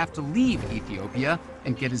 he'd have to leave Ethiopia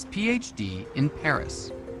and get his PhD in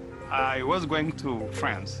Paris. I was going to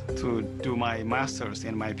France to do my master's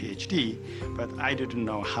in my PhD, but I didn't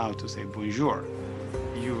know how to say bonjour.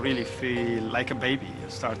 You really feel like a baby,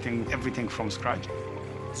 starting everything from scratch.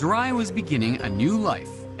 Zerai was beginning a new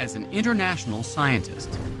life as an international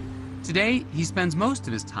scientist. Today, he spends most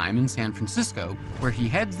of his time in San Francisco, where he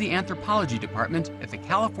heads the anthropology department at the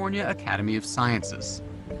California Academy of Sciences.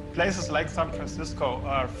 Places like San Francisco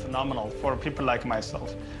are phenomenal for people like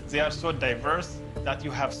myself. They are so diverse that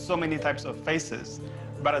you have so many types of faces,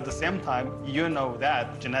 but at the same time, you know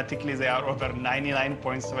that genetically they are over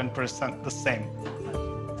 99.7% the same.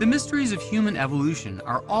 The mysteries of human evolution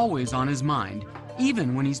are always on his mind,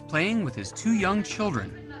 even when he's playing with his two young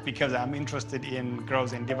children. Because I'm interested in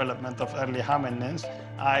growth and development of early hominins,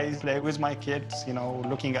 I play with my kids, you know,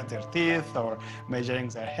 looking at their teeth or measuring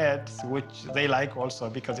their heads, which they like also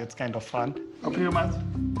because it's kind of fun. Open your mouth.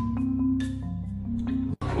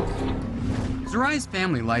 Zerai's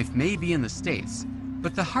family life may be in the States,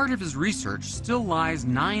 but the heart of his research still lies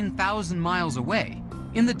 9,000 miles away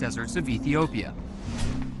in the deserts of Ethiopia.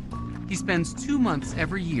 He spends 2 months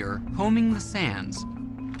every year combing the sands,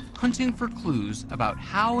 hunting for clues about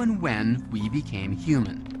how and when we became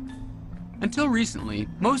human. Until recently,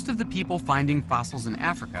 most of the people finding fossils in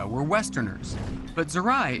Africa were Westerners, but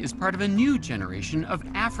Zerai is part of a new generation of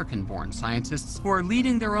African-born scientists who are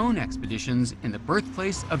leading their own expeditions in the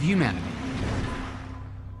birthplace of humanity.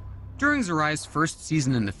 During Zerai's first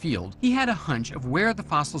season in the field, he had a hunch of where the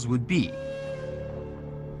fossils would be: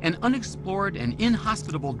 an unexplored and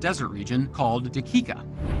inhospitable desert region called Dakika.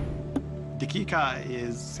 Dakika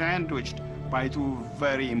is sandwiched by two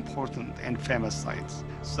very important and famous sites,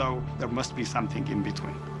 so there must be something in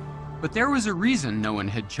between. But there was a reason no one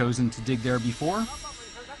had chosen to dig there before: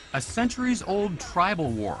 a centuries-old tribal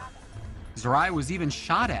war. Zerai was even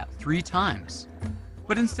shot at 3 times.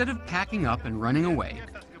 But instead of packing up and running away,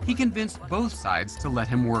 he convinced both sides to let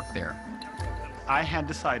him work there. I had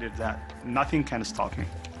decided that nothing can stop me.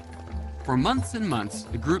 For months and months,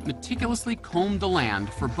 the group meticulously combed the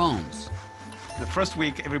land for bones. The first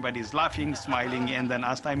week, everybody's laughing, smiling, and then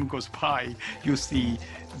as time goes by, you see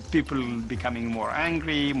people becoming more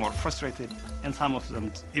angry, more frustrated, and some of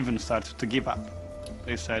them even start to give up.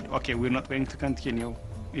 They said, okay, we're not going to continue.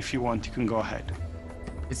 If you want, you can go ahead.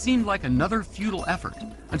 It seemed like another futile effort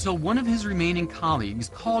until one of his remaining colleagues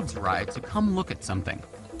called Zerai to come look at something.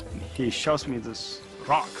 He shows me this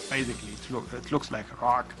rock, basically. It looks like a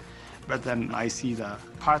rock, but then I see the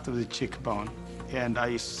part of the cheekbone, and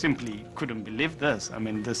I simply couldn't believe this. I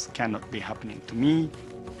mean, this cannot be happening to me.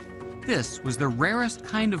 This was the rarest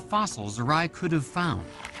kind of fossil Zerai could have found.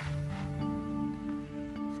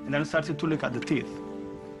 And then I started to look at the teeth.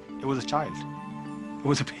 It was a child. It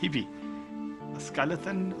was a baby. A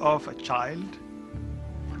skeleton of a child?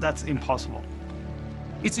 That's impossible.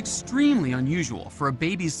 It's extremely unusual for a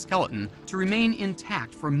baby's skeleton to remain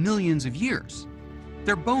intact for millions of years.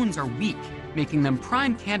 Their bones are weak, making them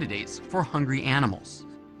prime candidates for hungry animals.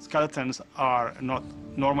 Skeletons are not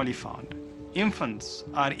normally found. Infants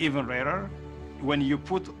are even rarer. When you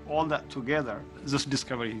put all that together, this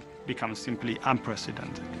discovery becomes simply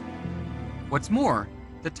unprecedented. What's more,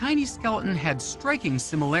 the tiny skeleton had striking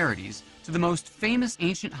similarities to the most famous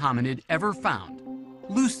ancient hominid ever found,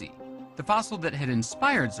 Lucy, the fossil that had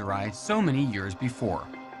inspired Zerai so many years before.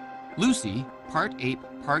 Lucy, part ape,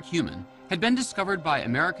 part human, had been discovered by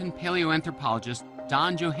American paleoanthropologist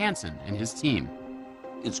Don Johanson and his team.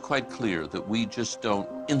 It's quite clear that we just don't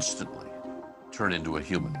instantly turn into a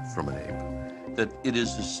human from an ape, that it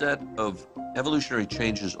is a set of evolutionary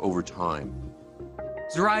changes over time.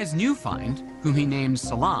 Zerai's new find, whom he named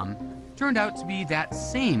Salam, turned out to be that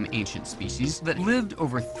same ancient species that lived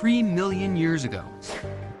over 3 million years ago.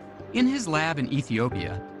 In his lab in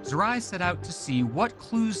Ethiopia, Zerai set out to see what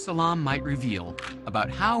clues Salam might reveal about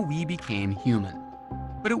how we became human.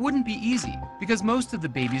 But it wouldn't be easy, because most of the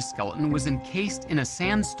baby's skeleton was encased in a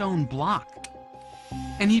sandstone block.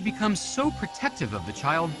 And he'd become so protective of the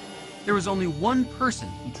child, there was only one person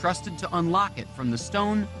he trusted to unlock it from the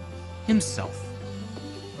stone: himself.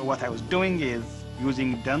 What I was doing is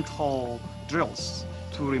using dental drills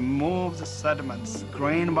to remove the sediments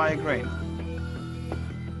grain by grain.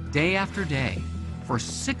 Day after day, for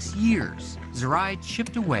 6 years, Zerai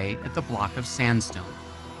chipped away at the block of sandstone.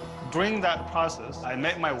 During that process, I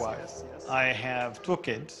met my wife. I have 2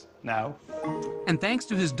 kids now. And thanks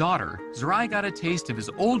to his daughter, Zerai got a taste of his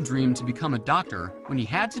old dream to become a doctor when he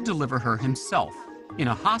had to deliver her himself in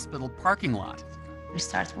a hospital parking lot. We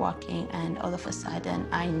start walking, and all of a sudden,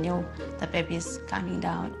 I knew the baby is coming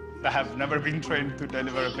down. I have never been trained to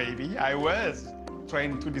deliver a baby. I was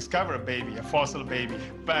trained to discover a baby, a fossil baby.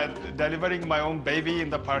 But delivering my own baby in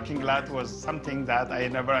the parking lot was something that I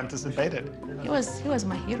never anticipated. He was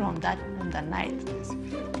my hero on that night.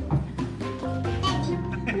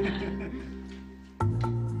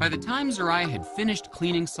 By the time Zerai had finished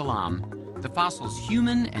cleaning Salam, the fossil's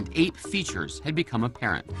human and ape features had become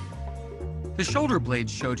apparent. The shoulder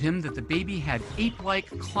blades showed him that the baby had ape-like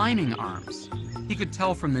climbing arms. He could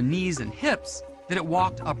tell from the knees and hips that it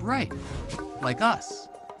walked upright, like us.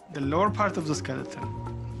 The lower part of the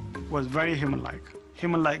skeleton was very human-like.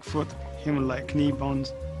 Human-like foot, human-like knee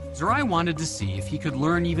bones. Zerai wanted to see if he could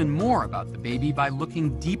learn even more about the baby by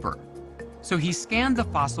looking deeper. So he scanned the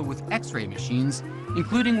fossil with X-ray machines,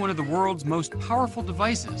 including one of the world's most powerful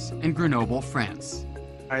devices in Grenoble, France.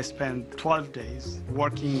 I spent 12 days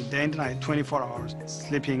working day and night, 24 hours,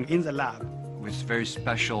 sleeping in the lab. With very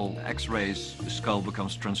special X-rays, the skull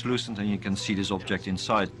becomes translucent and you can see this object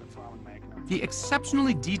inside. The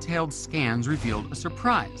exceptionally detailed scans revealed a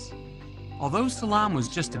surprise. Although Salam was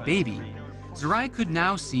just a baby, Zerai could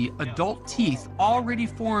now see adult teeth already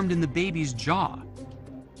formed in the baby's jaw.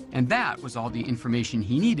 And that was all the information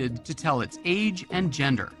he needed to tell its age and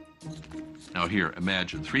gender. Now here,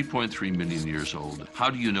 imagine 3.3 million years old. How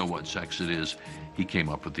do you know what sex it is? He came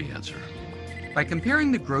up with the answer. By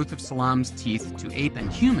comparing the growth of Salam's teeth to ape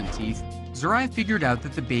and human teeth, Zerai figured out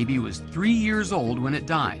that the baby was 3 years old when it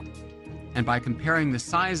died. And by comparing the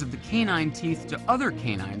size of the canine teeth to other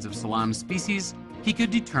canines of Salam's species, he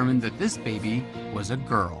could determine that this baby was a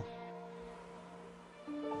girl.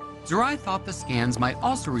 Zerai thought the scans might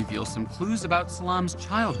also reveal some clues about Salam's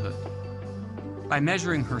childhood. By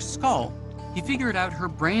measuring her skull, he figured out her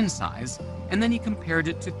brain size, and then he compared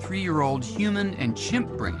it to 3-year-old human and chimp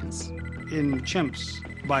brains. In chimps,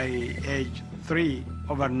 by age 3,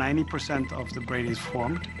 over 90% of the brain is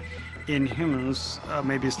formed. In humans,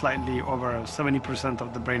 maybe slightly over 70%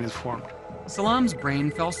 of the brain is formed. Salam's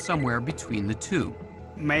brain fell somewhere between the two.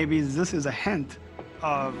 Maybe this is a hint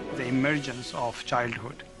of the emergence of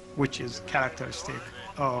childhood, which is characteristic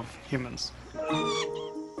of humans.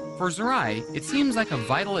 For Zerai, it seems like a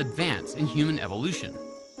vital advance in human evolution.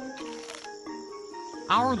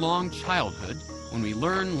 Our long childhood, when we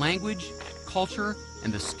learn language, culture,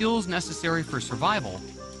 and the skills necessary for survival,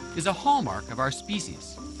 is a hallmark of our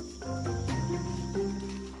species.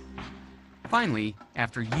 Finally,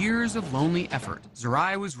 after years of lonely effort,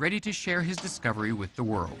 Zerai was ready to share his discovery with the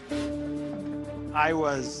world. I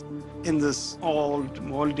was in this old,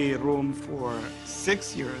 moldy room for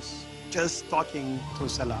 6 years, just talking to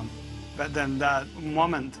Salam. But then that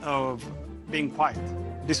moment of being quiet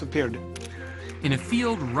disappeared. In a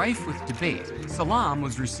field rife with debate, Salam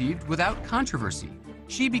was received without controversy.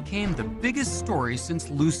 She became the biggest story since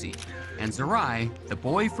Lucy, and Zerai, the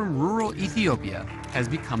boy from rural Ethiopia, has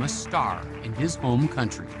become a star in his home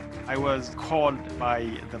country. I was called by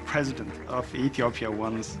the president of Ethiopia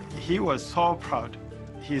once. He was so proud.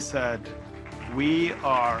 He said, "We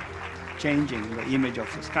are changing the image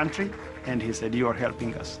of this country," and he said, "You are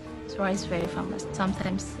helping us." Zerai is very famous.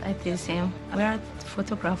 Sometimes I tease him, "We are the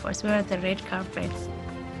photographers, we are the red carpets."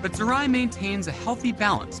 But Zerai maintains a healthy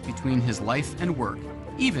balance between his life and work,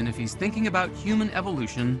 even if he's thinking about human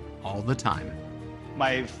evolution all the time.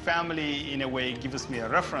 My family, in a way, gives me a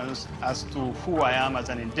reference as to who I am as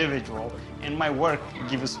an individual, and my work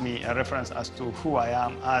gives me a reference as to who I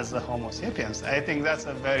am as a Homo sapiens. I think that's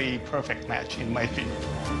a very perfect match, in my opinion.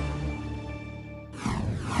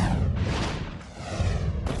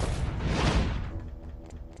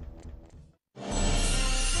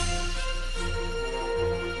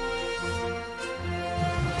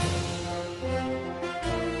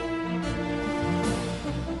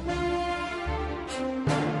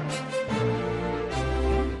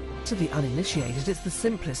 To the uninitiated, it's the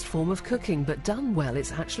simplest form of cooking, but done well,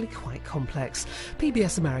 it's actually quite complex.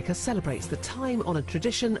 PBS America celebrates the time-honoured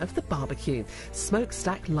tradition of the barbecue.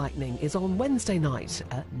 Smokestack Lightning is on Wednesday night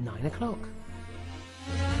at 9 o'clock.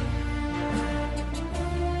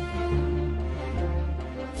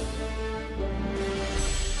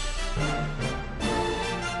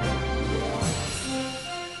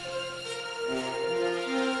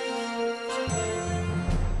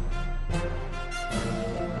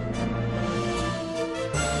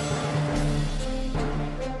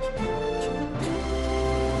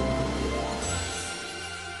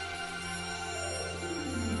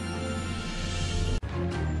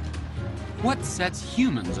 What sets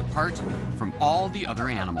humans apart from all the other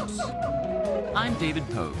animals? I'm David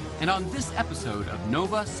Pogue, and on this episode of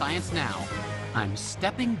Nova Science Now, I'm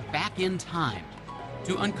stepping back in time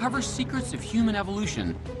to uncover secrets of human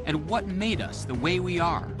evolution and what made us the way we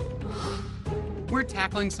are. We're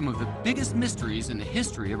tackling some of the biggest mysteries in the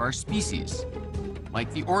history of our species,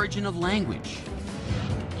 like the origin of language.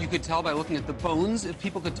 You could tell by looking at the bones if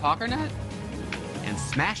people could talk or not, and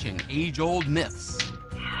smashing age-old myths.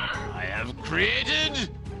 I have created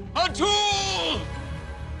a tool!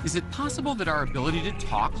 Is it possible that our ability to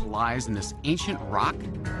talk lies in this ancient rock?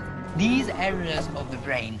 These areas of the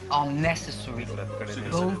brain are necessary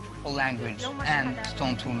both for language and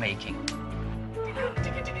stone tool making.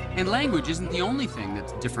 And language isn't the only thing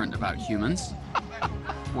that's different about humans.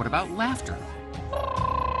 What about laughter?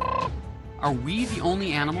 Are we the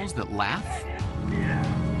only animals that laugh?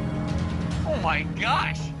 Oh my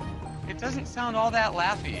gosh! It doesn't sound all that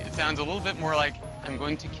laughy. It sounds a little bit more like, I'm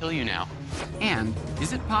going to kill you now. And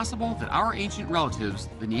is it possible that our ancient relatives,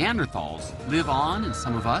 the Neanderthals, live on in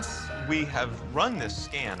some of us? We have run this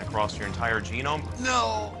scan across your entire genome.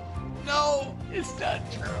 No, it's not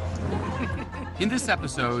true. In this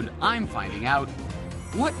episode, I'm finding out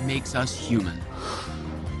what makes us human.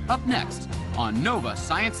 Up next on Nova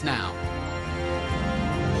Science Now.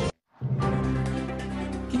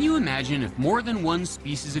 Can you imagine if more than one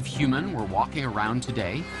species of human were walking around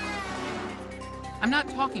today? I'm not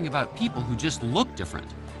talking about people who just look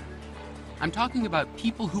different. I'm talking about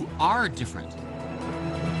people who are different.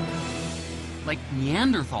 Like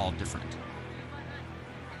Neanderthal different.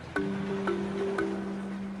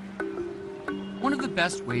 One of the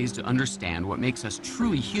best ways to understand what makes us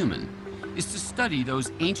truly human is to study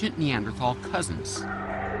those ancient Neanderthal cousins.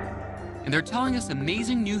 And they're telling us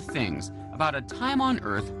amazing new things about a time on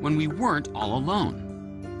Earth when we weren't all alone.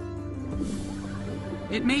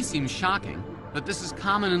 It may seem shocking, but this is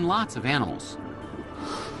common in lots of animals.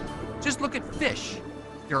 Just look at fish.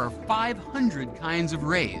 There are 500 kinds of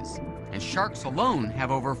rays, and sharks alone have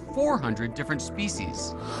over 400 different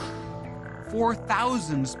species.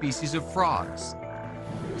 4,000 species of frogs.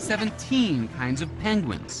 17 kinds of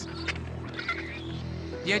penguins.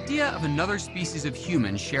 The idea of another species of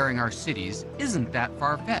human sharing our cities isn't that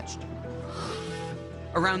far-fetched.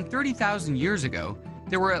 Around 30,000 years ago,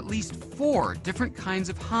 there were at least 4 different kinds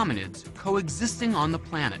of hominids coexisting on the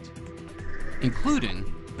planet,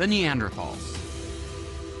 including the Neanderthals.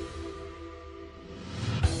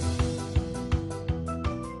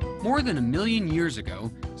 More than 1 million years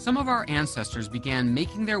ago, some of our ancestors began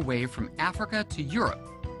making their way from Africa to Europe,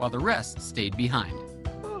 while the rest stayed behind.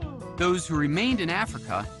 Those who remained in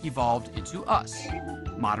Africa evolved into us,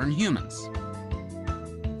 modern humans.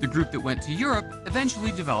 The group that went to Europe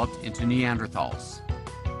eventually developed into Neanderthals.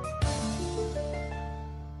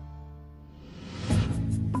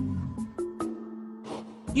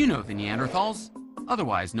 You know the Neanderthals,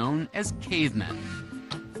 otherwise known as cavemen.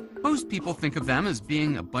 Most people think of them as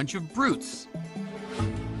being a bunch of brutes.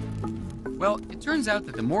 Well, it turns out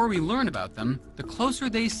that the more we learn about them, the closer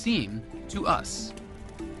they seem to us.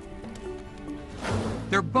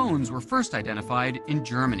 Their bones were first identified in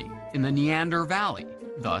Germany, in the Neander Valley,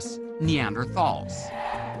 thus Neanderthals.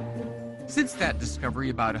 Since that discovery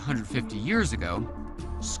about 150 years ago,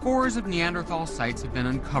 scores of Neanderthal sites have been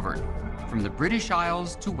uncovered, from the British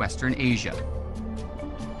Isles to Western Asia.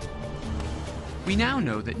 We now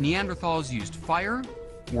know that Neanderthals used fire,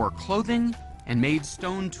 wore clothing, and made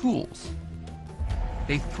stone tools.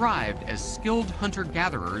 they thrived as skilled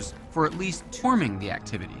hunter-gatherers for at least forming the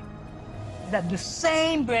activity. That the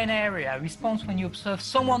same brain area responds when you observe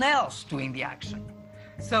someone else doing the action.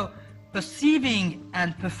 So perceiving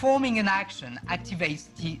and performing an action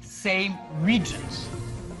activates the same regions.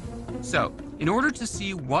 So, in order to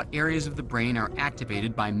see what areas of the brain are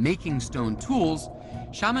activated by making stone tools,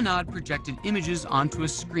 Chaminade projected images onto a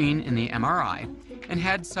screen in the MRI and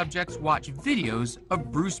had subjects watch videos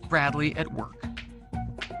of Bruce Bradley at work.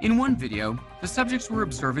 In one video, the subjects were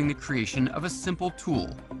observing the creation of a simple tool,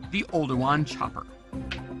 the Oldowan chopper.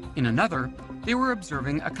 In another, they were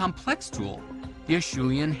observing a complex tool, the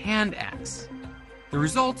Acheulean hand axe. The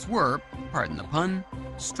results were, pardon the pun,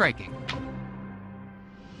 striking.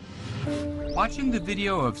 Watching the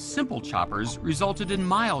video of simple choppers resulted in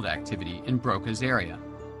mild activity in Broca's area.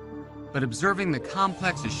 But observing the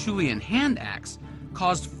complex Acheulean hand axe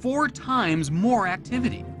caused 4 times more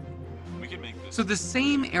activity. So the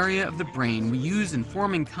same area of the brain we use in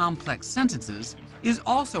forming complex sentences is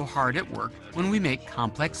also hard at work when we make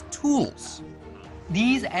complex tools.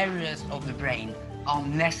 These areas of the brain are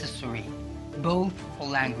necessary both for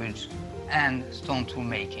language and stone tool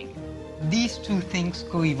making. These two things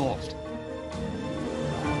co-evolved.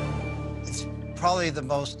 It's probably the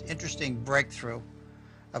most interesting breakthrough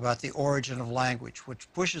about the origin of language, which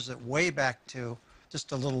pushes it way back to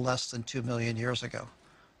just a little less than 2 million years ago.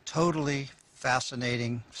 Totally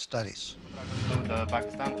fascinating studies.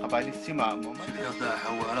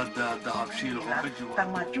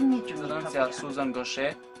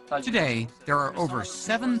 Today, there are over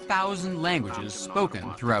 7,000 languages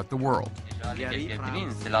spoken throughout the world.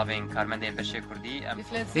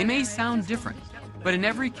 They may sound different, but in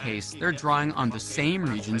every case, they're drawing on the same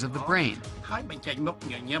regions of the brain.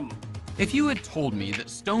 If you had told me that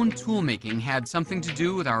stone tool making had something to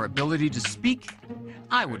do with our ability to speak,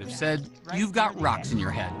 I would have said, you've got rocks in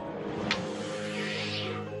your head.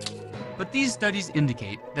 But these studies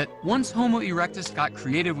indicate that once Homo erectus got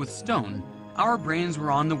creative with stone, our brains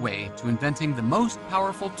were on the way to inventing the most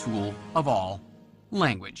powerful tool of all,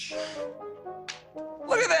 language.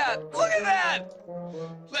 Look at that! Look at that!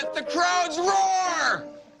 Let the crowds roar!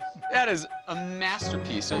 That is a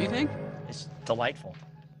masterpiece, don't you think? It's delightful.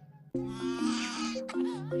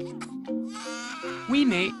 We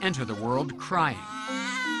may enter the world crying.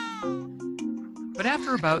 But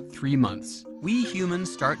after about 3 months, we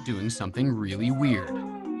humans start doing something really weird.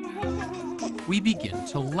 We begin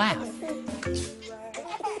to laugh.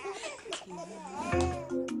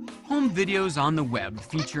 Home videos on the web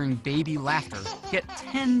featuring baby laughter get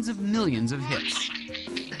tens of millions of hits.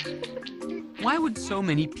 Why would so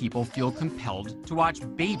many people feel compelled to watch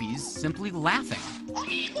babies simply laughing?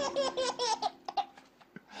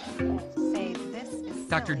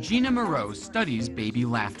 Dr. Gina Moreau studies baby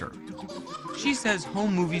laughter. She says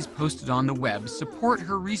home movies posted on the web support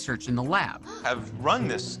her research in the lab. I've run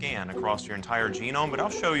this scan across your entire genome, but I'll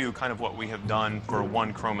show you kind of what we have done for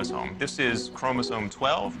one chromosome. This is chromosome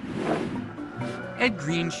 12. Ed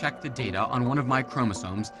Green checked the data on one of my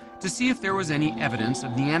chromosomes to see if there was any evidence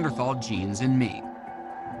of Neanderthal genes in me.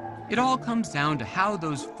 It all comes down to how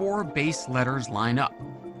those 4 base letters line up,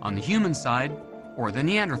 on the human side or the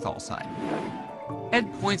Neanderthal side. Ed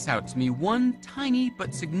points out to me one tiny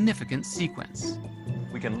but significant sequence.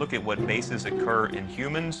 We can look at what bases occur in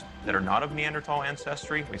humans that are not of Neanderthal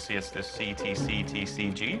ancestry. We see it's this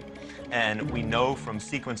CTCTCG. And we know from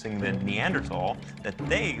sequencing the Neanderthal that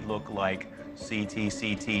they look like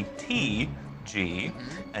CTCTTG.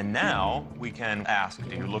 And now we can ask,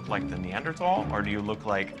 do you look like the Neanderthal or do you look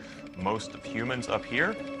like most of humans up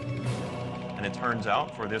here? And it turns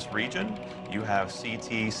out for this region, you have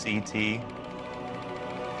CTCTTG.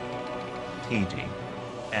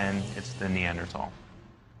 And it's the Neanderthal.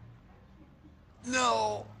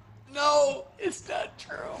 No, no, it's not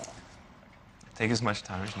true. Take as much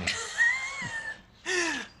time as needed.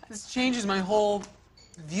 This changes my whole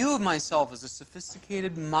view of myself as a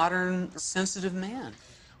sophisticated, modern, sensitive man.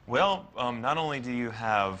 Well, not only do you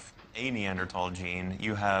have a Neanderthal gene,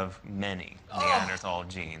 you have many Neanderthal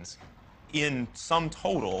genes. In sum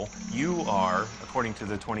total, you are, according to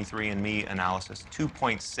the 23andMe analysis,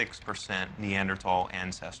 2.6% Neanderthal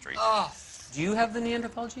ancestry. Do you have the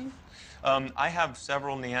Neanderthal gene? I have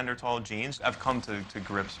several Neanderthal genes. I've come to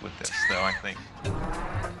grips with this, though, I think.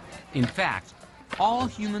 In fact, all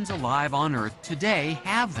humans alive on Earth today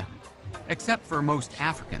have them, except for most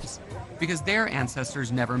Africans, because their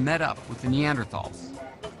ancestors never met up with the Neanderthals.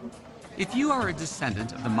 If you are a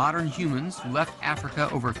descendant of the modern humans who left Africa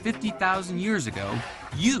over 50,000 years ago,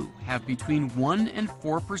 you have between 1% and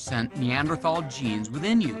 4% Neanderthal genes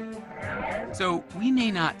within you. So we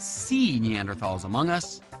may not see Neanderthals among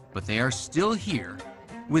us, but they are still here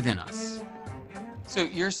within us. So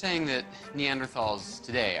you're saying that Neanderthals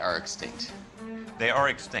today are extinct? They are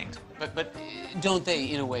extinct. But don't they,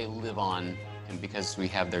 in a way, live on because we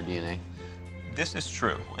have their DNA? This is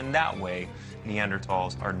true. In that way,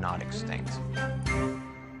 Neanderthals are not extinct.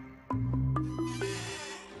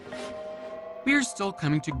 We are still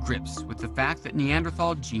coming to grips with the fact that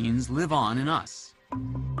Neanderthal genes live on in us.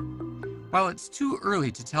 While it's too early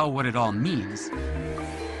to tell what it all means,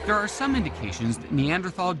 there are some indications that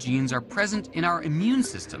Neanderthal genes are present in our immune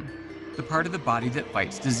system, the part of the body that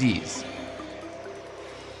fights disease.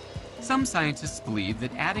 Some scientists believe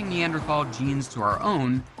that adding Neanderthal genes to our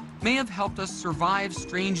own may have helped us survive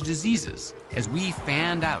strange diseases as we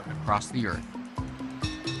fanned out across the Earth.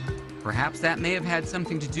 Perhaps that may have had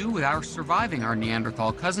something to do with our surviving our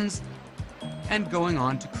Neanderthal cousins and going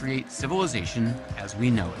on to create civilization as we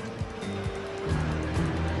know it.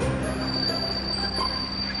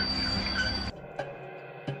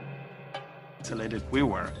 Isolated we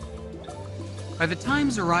were. By the time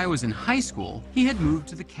Zerai was in high school, he had moved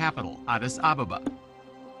to the capital, Addis Ababa.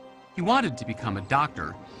 He wanted to become a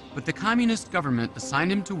doctor, but the communist government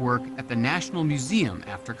assigned him to work at the National Museum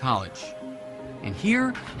after college. And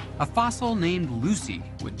here, a fossil named Lucy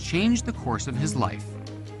would change the course of his life.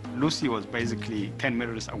 Lucy was basically 10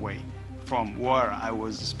 meters away from where I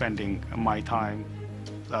was spending my time.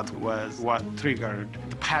 That was what triggered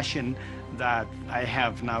the passion that I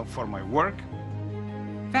have now for my work.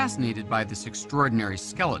 Fascinated by this extraordinary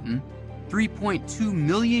skeleton, 3.2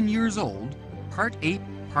 million years old, part ape,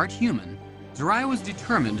 part human, Zerai was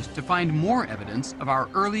determined to find more evidence of our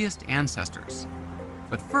earliest ancestors.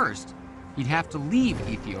 But first, he'd have to leave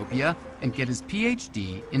Ethiopia and get his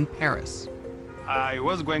PhD in Paris. I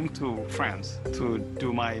was going to France to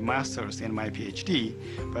do my master's and my PhD,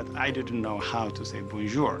 but I didn't know how to say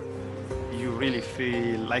bonjour. You really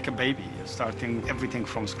feel like a baby, starting everything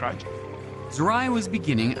from scratch. Zerai was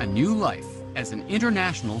beginning a new life as an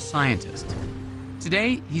international scientist.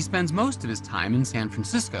 Today, he spends most of his time in San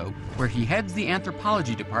Francisco, where he heads the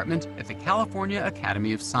anthropology department at the California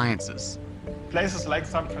Academy of Sciences. Places like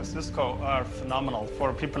San Francisco are phenomenal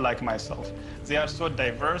for people like myself. They are so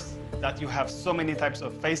diverse that you have so many types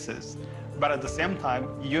of faces, but at the same time,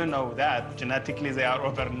 you know that genetically they are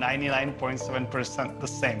over 99.7% the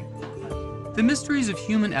same. The mysteries of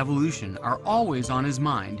human evolution are always on his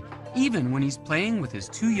mind, even when he's playing with his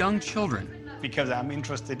two young children. Because I'm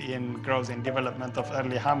interested in growth and development of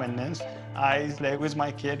early hominins, I play with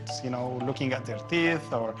my kids, looking at their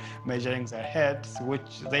teeth or measuring their heads,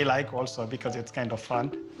 which they like also because it's kind of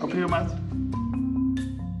fun. Open your mouth.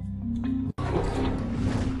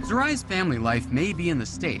 Zerai's family life may be in the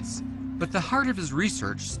States, but the heart of his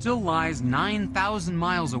research still lies 9,000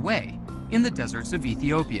 miles away in the deserts of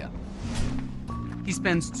Ethiopia. He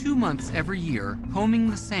spends 2 months every year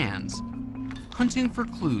combing the sands, hunting for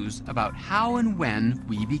clues about how and when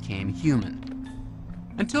we became human.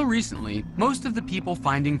 Until recently, most of the people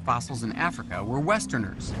finding fossils in Africa were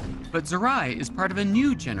Westerners, but Zerai is part of a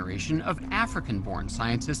new generation of African-born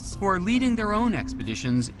scientists who are leading their own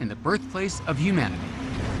expeditions in the birthplace of humanity.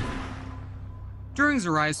 During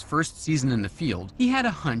Zerai's first season in the field, he had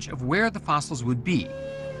a hunch of where the fossils would be: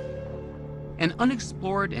 an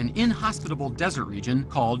unexplored and inhospitable desert region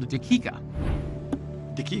called Dakika.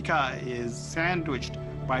 Dakika is sandwiched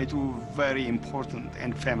by two very important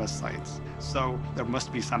and famous sites, so there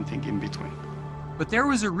must be something in between. But there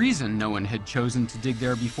was a reason no one had chosen to dig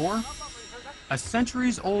there before: a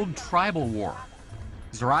centuries-old tribal war.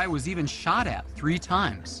 Zerai was even shot at 3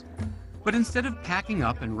 times. But instead of packing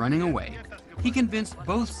up and running away, he convinced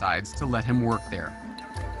both sides to let him work there.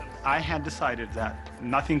 I had decided that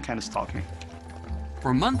nothing can stop me.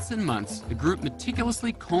 For months and months, the group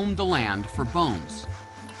meticulously combed the land for bones.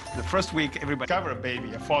 The first week, everybody discovered a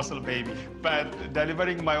baby, a fossil baby, but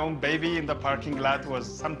delivering my own baby in the parking lot was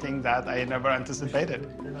something that I never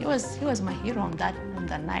anticipated. He was my hero on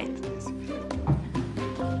that night.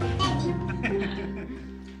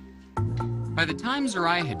 By the time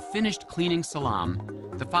Zerai had finished cleaning Salam,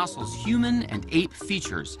 the fossil's human and ape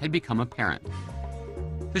features had become apparent.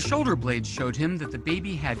 The shoulder blades showed him that the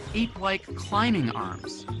baby had ape-like climbing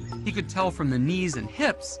arms. He could tell from the knees and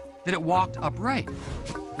hips that it walked upright,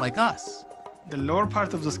 like us. The lower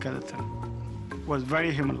part of the skeleton was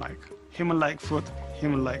very human-like. Human-like foot,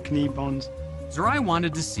 human-like knee bones. Zerai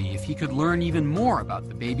wanted to see if he could learn even more about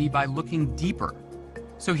the baby by looking deeper.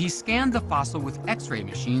 So he scanned the fossil with X-ray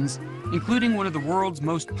machines, including one of the world's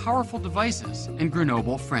most powerful devices in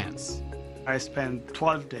Grenoble, France. I spent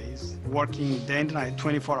 12 days working day and night,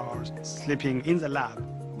 24 hours, sleeping in the lab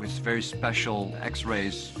With very special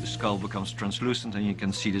X-rays, the skull becomes translucent and you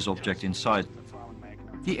can see this object inside.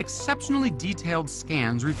 The exceptionally detailed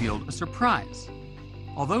scans revealed a surprise.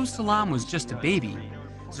 Although Salam was just a baby,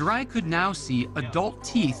 Zerai could now see adult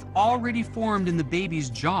teeth already formed in the baby's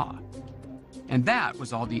jaw. And that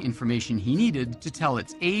was all the information he needed to tell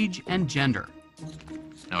its age and gender.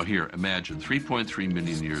 Now here, imagine 3.3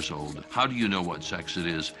 million years old. How do you know what sex it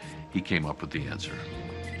is? He came up with the answer.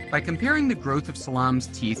 By comparing the growth of Salam's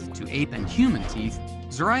teeth to ape and human teeth,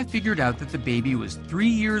 Zerai figured out that the baby was 3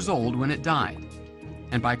 years old when it died.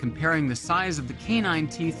 And by comparing the size of the canine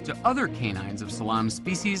teeth to other canines of Salam's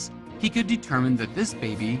species, he could determine that this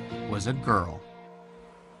baby was a girl.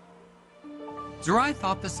 Zerai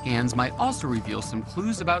thought the scans might also reveal some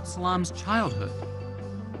clues about Salam's childhood.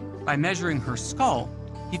 By measuring her skull,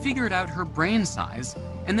 he figured out her brain size,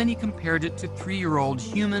 and then he compared it to 3-year-old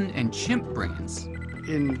human and chimp brains.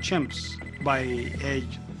 In chimps, by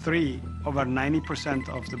age 3, over 90%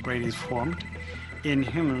 of the brain is formed. In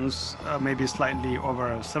humans, maybe slightly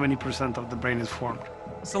over 70% of the brain is formed.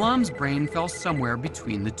 Salam's brain fell somewhere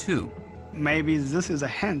between the two. Maybe this is a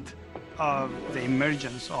hint of the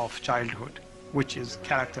emergence of childhood, which is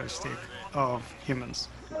characteristic of humans.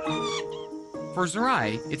 For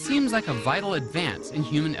Zerai, it seems like a vital advance in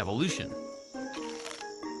human evolution.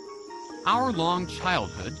 Our long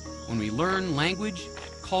childhood, when we learn language,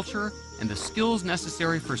 culture, and the skills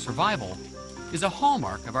necessary for survival, is a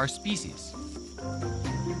hallmark of our species.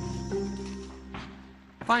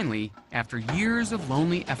 Finally, after years of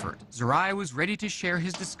lonely effort, Zerai was ready to share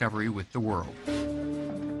his discovery with the world.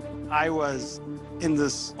 I was in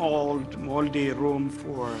this old, moldy room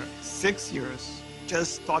for 6 years,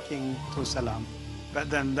 just talking to Salam. But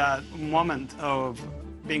then that moment of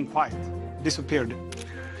being quiet disappeared.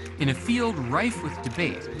 In a field rife with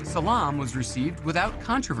debate, Salam was received without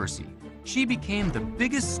controversy. She became the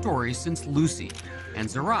biggest story since Lucy, and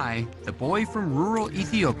Zerai, the boy from rural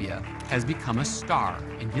Ethiopia, has become a star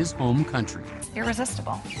in his home country.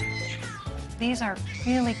 Irresistible. These are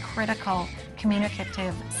really critical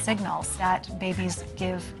communicative signals that babies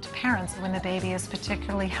give to parents when the baby is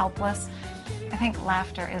particularly helpless. I think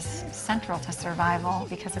laughter is central to survival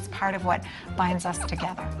because it's part of what binds us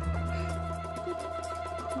together.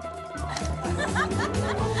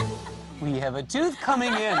 We have a tooth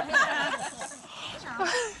coming in.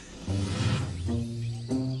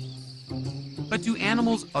 But do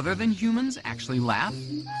animals other than humans actually laugh?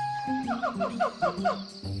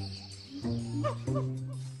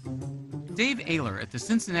 Dave Ayler at the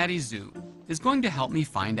Cincinnati Zoo is going to help me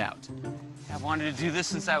find out. I've wanted to do this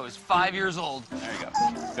since I was 5 years old. There you go.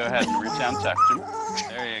 Go ahead and reach out and touch him.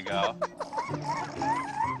 There you go.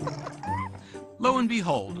 Lo and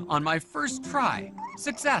behold, on my first try,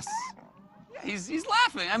 success. Yeah, he's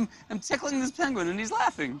laughing. I'm tickling this penguin and he's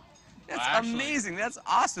laughing. That's amazing. That's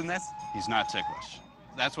awesome. He's not ticklish.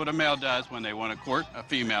 That's what a male does when they want to court a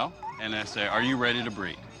female and they say, "Are you ready to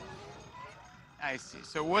breed?" I see.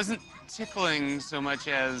 So it wasn't tickling so much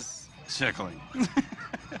as tickling.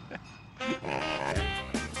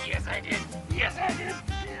 Yes, I did. Yes, I did.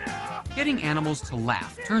 Yeah. Getting animals to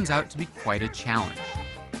laugh turns out to be quite a challenge.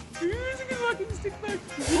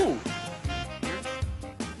 Ooh.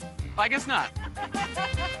 I guess not.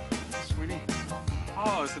 Sweetie.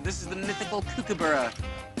 Oh, so this is the mythical kookaburra.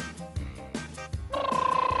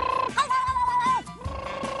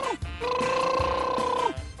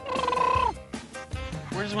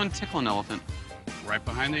 Where does one tickle an elephant? Right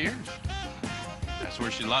behind the ears. That's where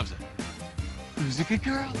she loves it. Who's a good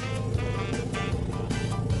girl?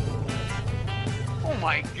 Oh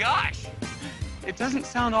my gosh! It doesn't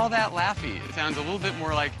sound all that laughy. It sounds a little bit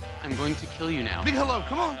more like, I'm going to kill you now. Big hello,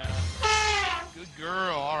 come on. Good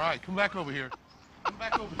girl, all right, come back over here. Come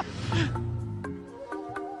back over here.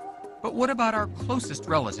 But what about our closest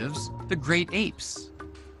relatives, the great apes?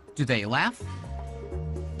 Do they laugh?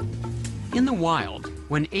 In the wild,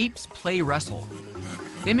 when apes play wrestle,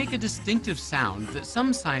 they make a distinctive sound that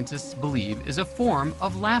some scientists believe is a form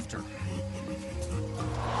of laughter.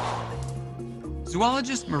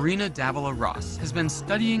 Zoologist Marina Davila Ross has been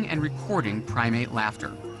studying and recording primate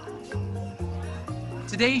laughter.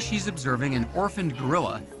 Today, she's observing an orphaned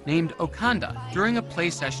gorilla named Okanda during a play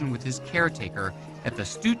session with his caretaker at the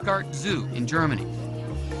Stuttgart Zoo in Germany.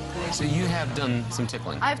 So you have done some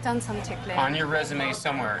tickling? I've done some tickling. On your resume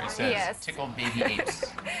somewhere, it says, yes. Tickled baby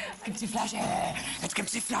apes.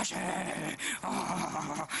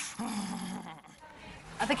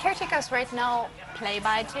 The caretakers right now play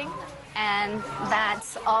biting, and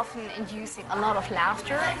that's often inducing a lot of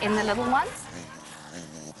laughter in the little ones.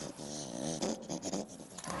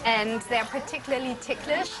 And they're particularly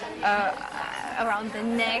ticklish around the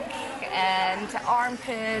neck and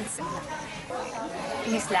armpits.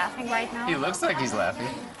 He's laughing right now. He looks like he's laughing.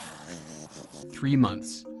 3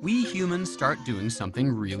 months, we humans start doing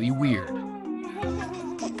something really weird.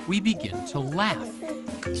 We begin to laugh.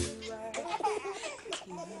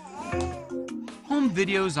 Home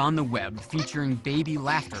videos on the web featuring baby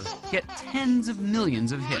laughter get tens of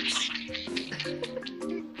millions of hits.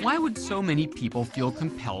 Why would so many people feel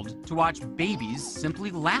compelled to watch babies simply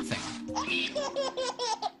laughing?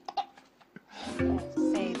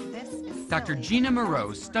 Dr. Gina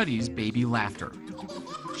Moreau studies baby laughter.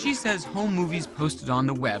 She says home movies posted on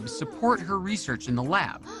the web support her research in the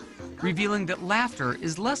lab, revealing that laughter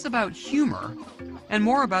is less about humor and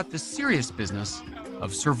more about the serious business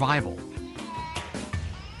of survival.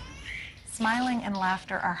 Smiling and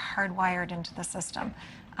laughter are hardwired into the system.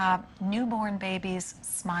 Newborn babies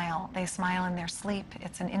smile. They smile in their sleep.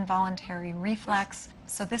 It's an involuntary reflex.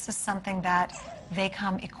 So this is something that they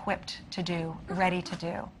come equipped to do, ready to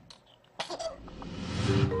do.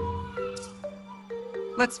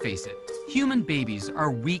 Let's face it, human babies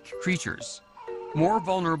are weak creatures, more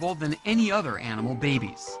vulnerable than any other animal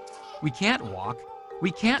babies. We can't walk,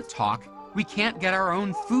 we can't talk, we can't get our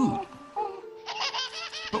own food.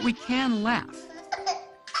 But we can laugh.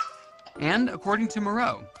 And according to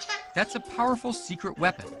Moreau, that's a powerful secret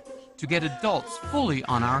weapon to get adults fully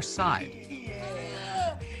on our side.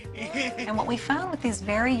 And what we found with these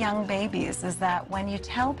very young babies is that when you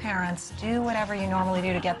tell parents, do whatever you normally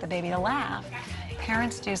do to get the baby to laugh,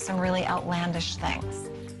 parents do some really outlandish things.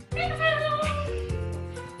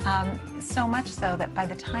 So much so that by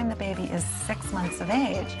the time the baby is 6 months of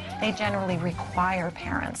age, they generally require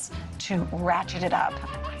parents to ratchet it up.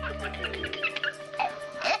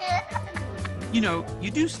 You know,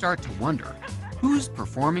 you do start to wonder, who's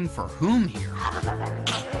performing for whom here?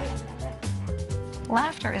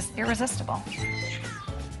 Laughter is irresistible.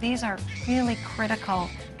 These are really critical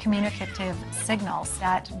communicative signals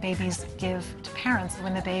that babies give to parents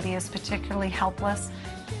when the baby is particularly helpless.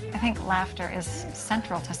 I think laughter is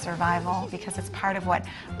central to survival because it's part of what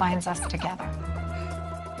binds us together.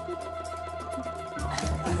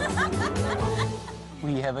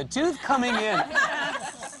 We have a tooth coming in.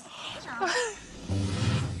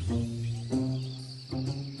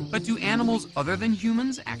 But do animals other than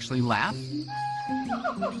humans actually laugh?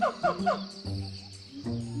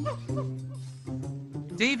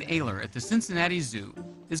 Dave Ayler at the Cincinnati Zoo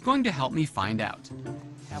is going to help me find out.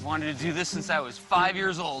 I've wanted to do this since I was 5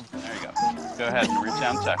 years old. There you go. Go ahead and reach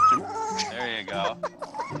out and touch him. There you go.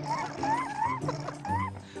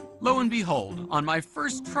 Lo and behold, on my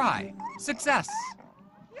first try, success.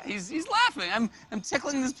 Yeah, he's laughing. I'm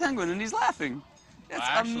tickling this penguin and he's laughing.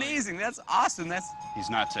 That's amazing. That's awesome. He's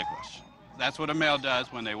not ticklish. That's what a male does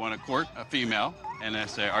when they want to court a female and they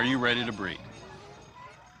say, are you ready to breed?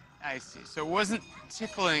 I see. So it wasn't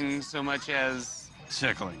tickling so much as...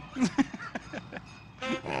 Tickling.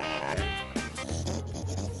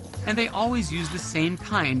 And they always use the same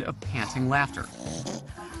kind of panting laughter.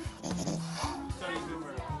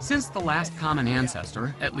 Since the last common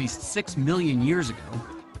ancestor, at least 6 million years ago,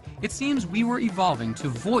 it seems we were evolving to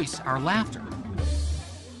voice our laughter.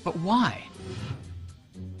 But why?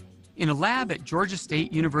 In a lab at Georgia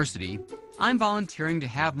State University, I'm volunteering to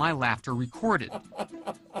have my laughter recorded.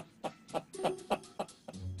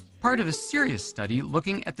 Part of a serious study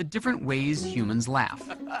looking at the different ways humans laugh.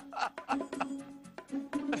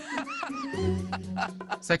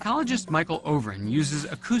 Psychologist Michael Ovren uses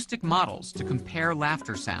acoustic models to compare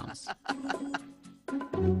laughter sounds.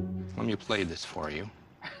 Let me play this for you.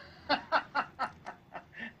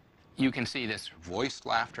 You can see this voiced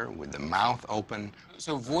laughter with the mouth open.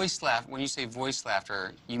 So voiced laugh, when you say voiced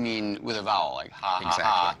laughter, you mean with a vowel, like ha, exactly.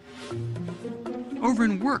 ha, ha.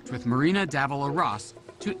 Ovren worked with Marina Davila-Ross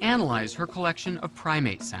to analyze her collection of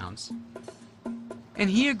primate sounds. And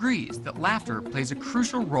he agrees that laughter plays a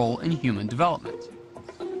crucial role in human development.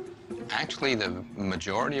 Actually, the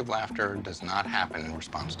majority of laughter does not happen in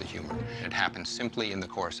response to humor. It happens simply in the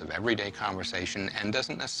course of everyday conversation and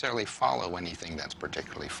doesn't necessarily follow anything that's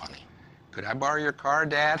particularly funny. Could I borrow your car,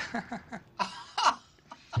 Dad?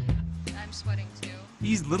 I'm sweating too.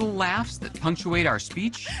 These little laughs that punctuate our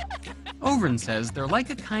speech, Ovren says they're like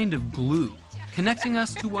a kind of glue, connecting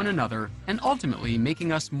us to one another and ultimately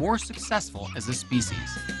making us more successful as a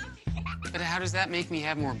species. But how does that make me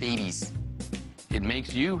have more babies? It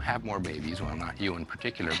makes you have more babies, well, not you in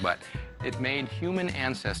particular, but it made human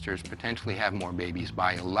ancestors potentially have more babies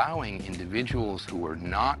by allowing individuals who were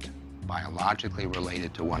not biologically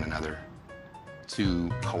related to one another to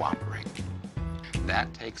cooperate.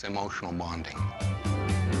 That takes emotional bonding.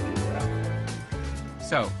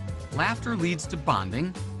 So, laughter leads to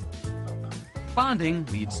bonding. Bonding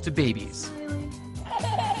leads to babies.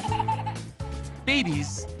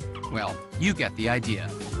 Babies, well, you get the idea.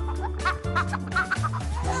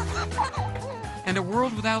 And a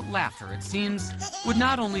world without laughter, it seems, would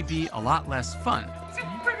not only be a lot less fun,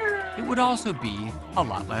 it would also be a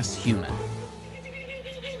lot less human.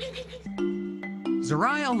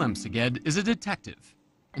 Zerai Alemseged is a detective,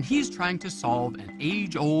 and he's trying to solve an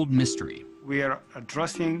age-old mystery. We are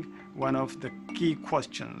addressing one of the key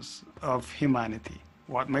questions of humanity.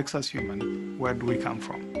 What makes us human? Where do we come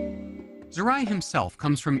from? Zerai himself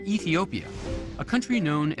comes from Ethiopia, a country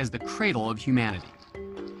known as the cradle of humanity.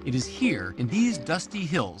 It is here, in these dusty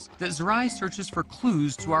hills, that Zerai searches for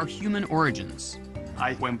clues to our human origins.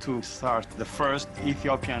 I went to start the first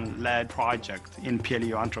Ethiopian-led project in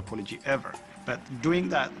paleoanthropology ever. But doing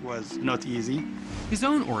that was not easy. His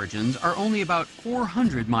own origins are only about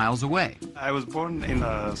 400 miles away. I was born in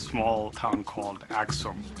a small town called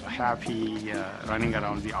Aksum, happy running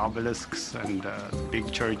around the obelisks and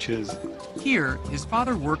big churches. Here, his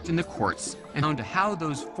father worked in the courts and found how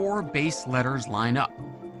those 4 base letters line up,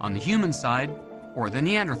 on the human side or the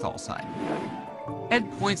Neanderthal side. Ed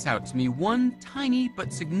points out to me one tiny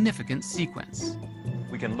but significant sequence.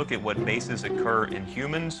 We can look at what bases occur in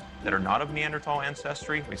humans that are not of Neanderthal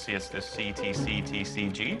ancestry. We see it's this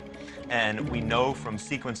CTCTCG. And we know from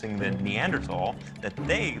sequencing the Neanderthal that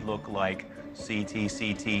they look like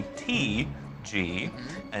CTCTTG.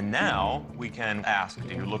 And now we can ask,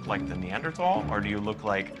 do you look like the Neanderthal or do you look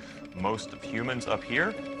like most of humans up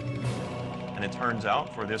here? And it turns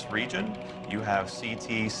out for this region, you have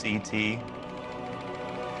CTCTTG.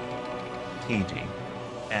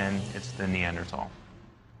 And it's the Neanderthal.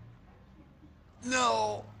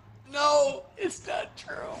 No, it's not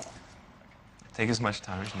true. Take as much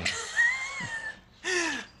time as you need.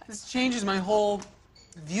 This changes my whole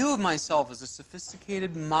view of myself as a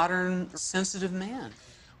sophisticated, modern, sensitive man.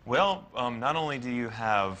 Well, not only do you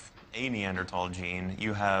have a Neanderthal gene,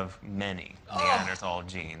 you have many Neanderthal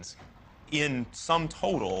genes. In sum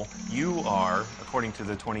total, you are, according to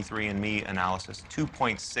the 23andMe analysis,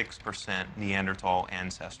 2.6% Neanderthal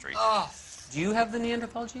ancestry. Do you have the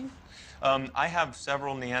Neanderthal gene? I have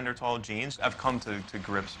several Neanderthal genes. I've come to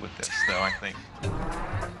grips with this, though, I think.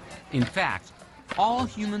 In fact, all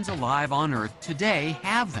humans alive on Earth today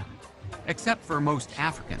have them, except for most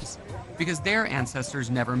Africans, because their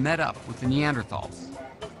ancestors never met up with the Neanderthals.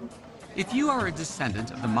 If you are a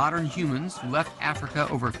descendant of the modern humans who left Africa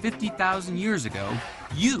over 50,000 years ago,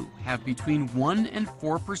 you have between 1 and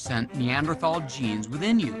 4% Neanderthal genes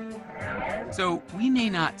within you. So we may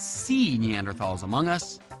not see Neanderthals among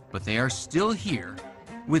us, but they are still here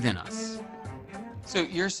within us. So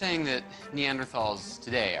you're saying that Neanderthals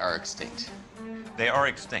today are extinct? They are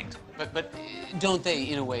extinct. But don't they,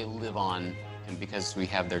 in a way, live on because we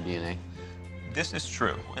have their DNA? This is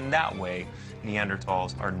true. In that way,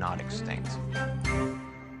 Neanderthals are not extinct.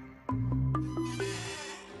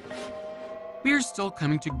 We are still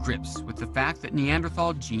coming to grips with the fact that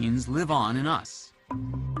Neanderthal genes live on in us.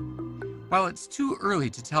 While it's too early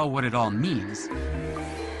to tell what it all means,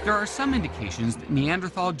 there are some indications that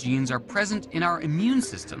Neanderthal genes are present in our immune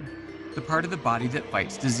system, the part of the body that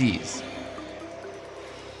fights disease.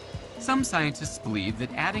 Some scientists believe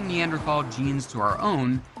that adding Neanderthal genes to our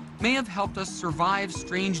own may have helped us survive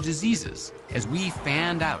strange diseases as we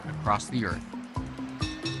fanned out across the Earth.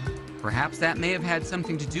 Perhaps that may have had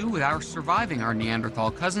something to do with our surviving our Neanderthal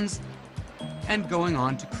cousins and going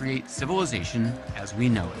on to create civilization as we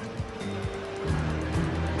know it.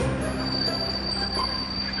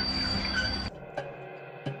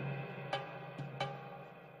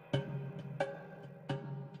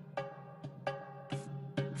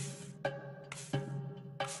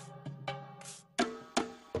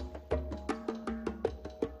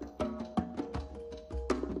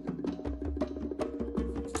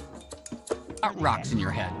 Rocks in your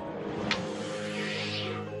head.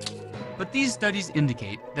 But these studies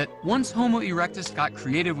indicate that once Homo erectus got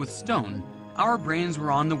creative with stone, our brains were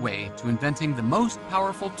on the way to inventing the most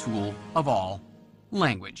powerful tool of all,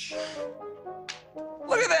 language.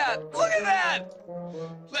 Look at that! Look at that!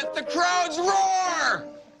 Let the crowds roar!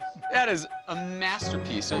 That is a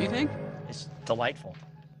masterpiece, don't you think? It's delightful.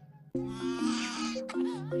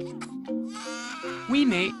 We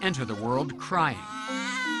may enter the world crying.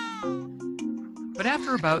 But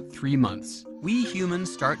after about 3 months, we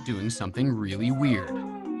humans start doing something really weird.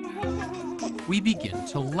 We begin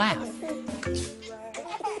to laugh.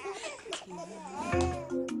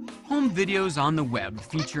 Home videos on the web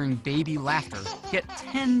featuring baby laughter get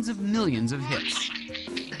tens of millions of hits.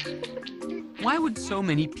 Why would so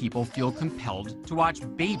many people feel compelled to watch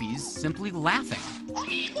babies simply laughing?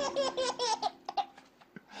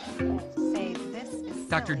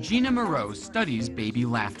 Dr. Gina Moreau studies baby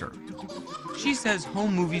laughter. She says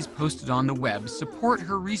home movies posted on the web support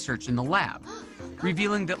her research in the lab,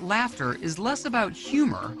 revealing that laughter is less about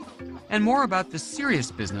humor and more about the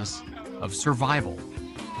serious business of survival.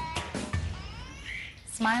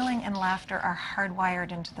 Smiling and laughter are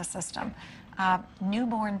hardwired into the system.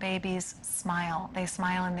 Newborn babies smile. They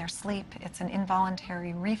smile in their sleep. It's an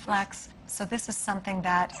involuntary reflex. So this is something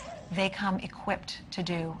that they come equipped to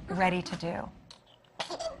do, ready to do.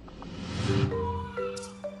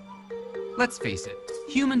 Let's face it,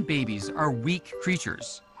 human babies are weak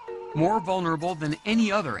creatures, more vulnerable than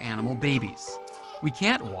any other animal babies. We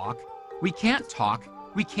can't walk, we can't talk,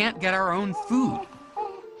 we can't get our own food.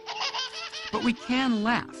 But we can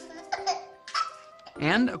laugh.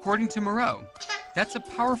 And according to Moreau, that's a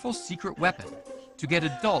powerful secret weapon to get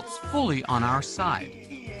adults fully on our side.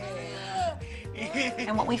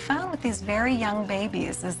 And what we found with these very young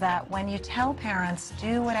babies is that when you tell parents,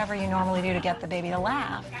 do whatever you normally do to get the baby to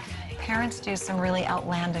laugh, parents do some really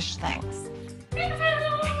outlandish things.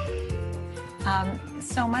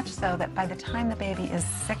 So much so that by the time the baby is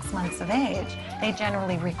 6 months of age, they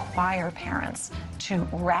generally require parents to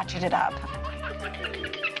ratchet it up.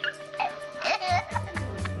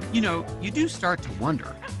 You know, you do start to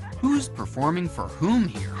wonder, who's performing for whom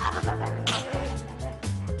here?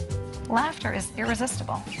 Laughter is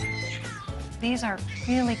irresistible. These are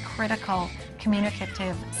really critical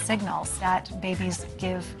communicative signals that babies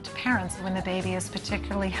give to parents when the baby is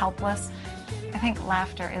particularly helpless. I think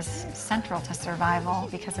laughter is central to survival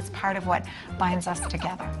because it's part of what binds us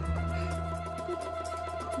together.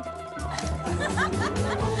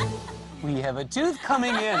 We have a tooth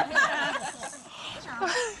coming in.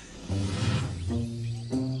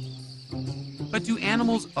 But do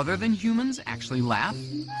animals other than humans actually laugh?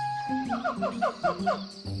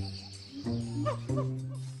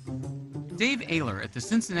 Dave Ayler at the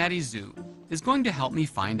Cincinnati Zoo is going to help me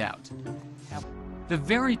find out. The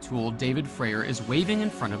very tool David Freyer is waving in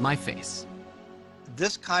front of my face.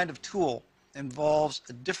 This kind of tool involves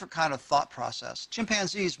a different kind of thought process.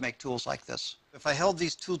 Chimpanzees make tools like this. If I held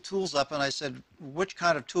these two tools up and I said, which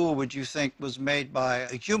kind of tool would you think was made by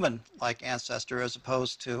a human-like ancestor as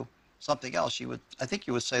opposed to something else, I think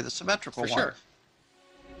you would say the symmetrical one. For sure.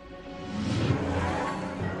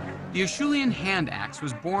 The Acheulean hand axe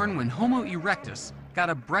was born when Homo erectus got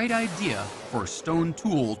a bright idea for Stone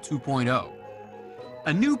Tool 2.0.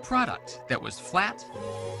 A new product that was flat,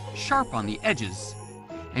 sharp on the edges,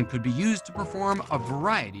 and could be used to perform a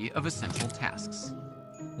variety of essential tasks.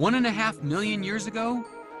 1.5 million years ago,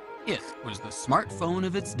 it was the smartphone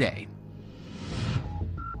of its day.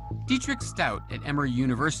 Dietrich Stout at Emory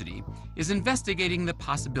University is investigating the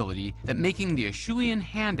possibility that making the Acheulean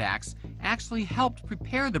hand axe actually helped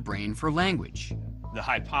prepare the brain for language. The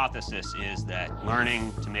hypothesis is that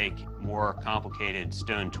learning to make more complicated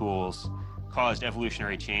stone tools caused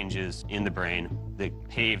evolutionary changes in the brain that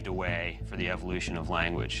paved a way for the evolution of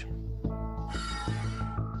language.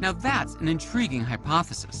 Now that's an intriguing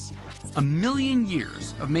hypothesis. 1 million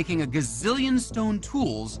years of making a gazillion stone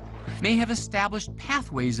tools may have established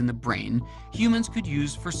pathways in the brain humans could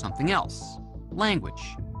use for something else, language.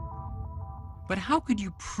 But how could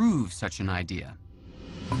you prove such an idea?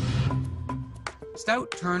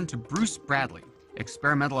 Stout turned to Bruce Bradley,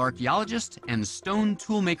 experimental archaeologist and stone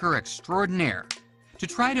toolmaker extraordinaire, to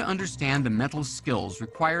try to understand the mental skills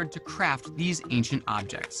required to craft these ancient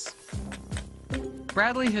objects.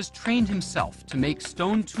 Bradley has trained himself to make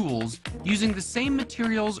stone tools using the same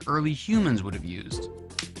materials early humans would have used.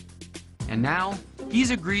 And now,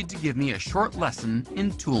 he's agreed to give me a short lesson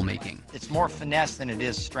in tool making. It's more finesse than it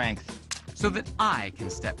is strength. So that I can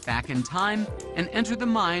step back in time and enter the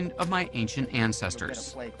mind of my ancient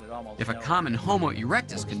ancestors. If a common Homo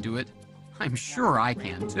erectus can do it, I'm sure I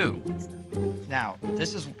can too. Now,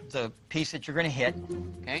 this is the piece that you're going to hit.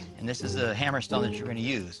 Okay. And this is the hammerstone that you're going to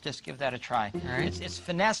use. Just give that a try. All right. It's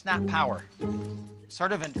finesse, not power.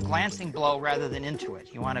 Sort of a glancing blow rather than into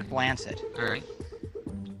it. You want to glance it. All right.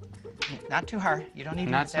 Not too hard. You don't need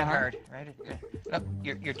to hit that hard. Right? Look,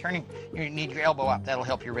 you're turning. You need your elbow up. That'll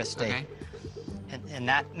help your wrist stay. Okay. And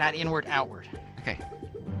not inward, outward. Okay.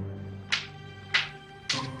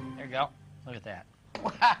 There you go. Look at that.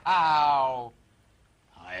 Wow!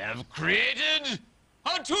 I have created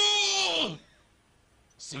a tool!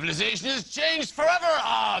 Civilization has changed forever,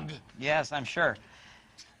 Og! Yes, I'm sure.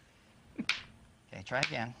 Okay, try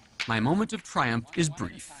again. My moment of triumph is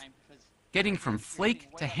brief. Getting from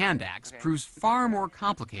flake to hand axe proves far more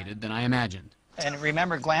complicated than I imagined. And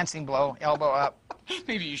remember, glancing blow, elbow up.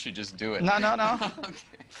 Maybe you should just do it. No. Okay.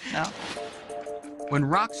 No. When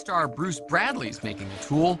rock star Bruce Bradley's making a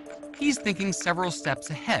tool, he's thinking several steps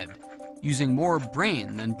ahead, using more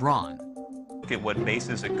brain than brawn. Look at what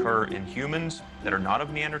bases occur in humans that are not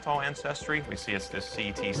of Neanderthal ancestry. We see it's this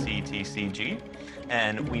CTCTCG.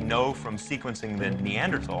 And we know from sequencing the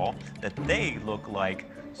Neanderthal that they look like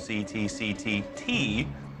CTCTTG.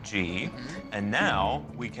 And now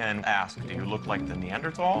we can ask, do you look like the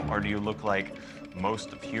Neanderthal or do you look like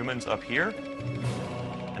most of humans up here?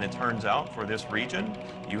 And it turns out for this region,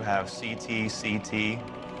 you have CTCTTG.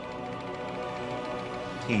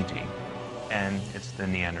 And it's the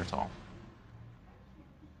Neanderthal.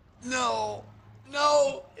 No,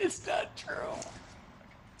 it's not true.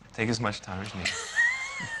 Take as much time as you need.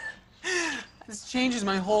 This changes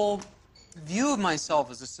my whole view of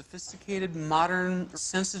myself as a sophisticated, modern,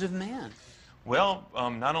 sensitive man. Well,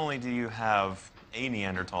 not only do you have a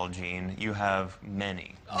Neanderthal gene, you have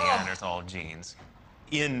many Neanderthal genes.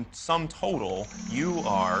 In sum total, you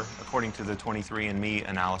are, according to the 23andMe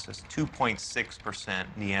analysis, 2.6%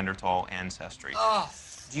 Neanderthal ancestry.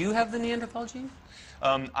 Do you have the Neanderthal gene?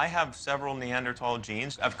 I have several Neanderthal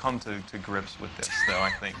genes. I've come to grips with this, though, I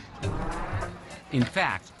think. In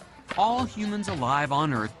fact, all humans alive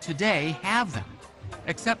on Earth today have them,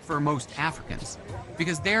 except for most Africans,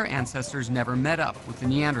 because their ancestors never met up with the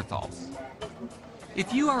Neanderthals.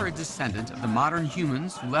 If you are a descendant of the modern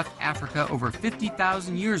humans who left Africa over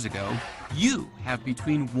 50,000 years ago, you have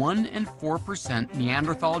between 1 and 4%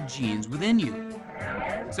 Neanderthal genes within you.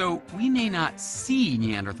 So we may not see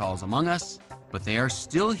Neanderthals among us, but they are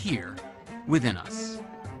still here within us.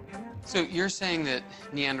 So you're saying that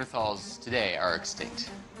Neanderthals today are extinct?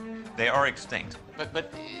 They are extinct.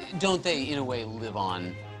 But don't they, in a way, live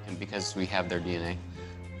on because we have their DNA?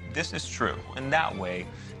 This is true. In that way,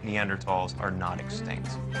 Neanderthals are not extinct.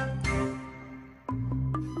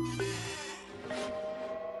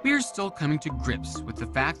 We are still coming to grips with the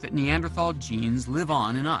fact that Neanderthal genes live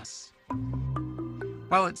on in us.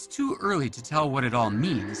 While it's too early to tell what it all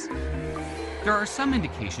means, there are some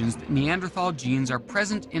indications that Neanderthal genes are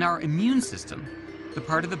present in our immune system, the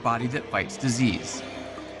part of the body that fights disease.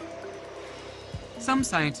 Some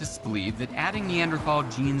scientists believe that adding Neanderthal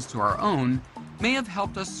genes to our own may have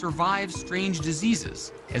helped us survive strange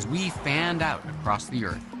diseases as we fanned out across the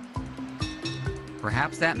Earth.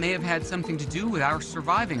 Perhaps that may have had something to do with our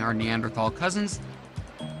surviving our Neanderthal cousins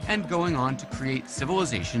and going on to create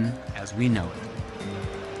civilization as we know it.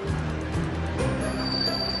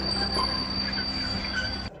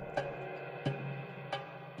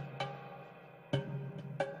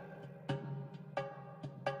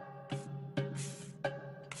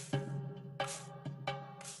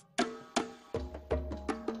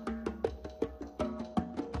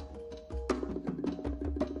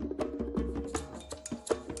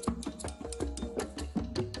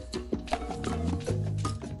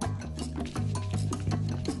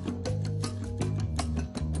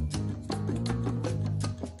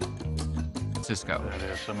 Francisco. It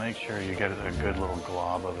is, so make sure you get a good little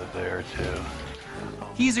glob of it there, too.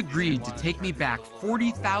 He's agreed to take me back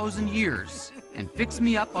 40,000 years and fix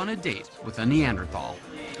me up on a date with a Neanderthal.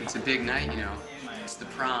 It's a big night, you know. It's the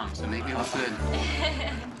prom, so make me look good.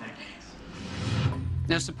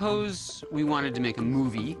 Now, suppose we wanted to make a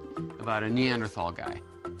movie about a Neanderthal guy.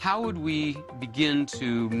 How would we begin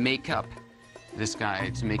to make up this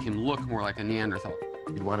guy to make him look more like a Neanderthal?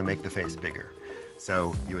 You'd want to make the face bigger.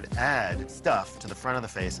 So you would add stuff to the front of the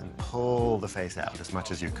face and pull the face out as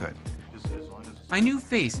much as you could. My new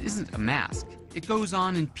face isn't a mask. It goes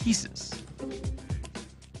on in pieces.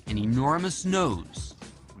 An enormous nose.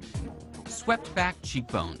 Swept back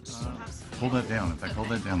cheekbones. Hold that down. In fact, hold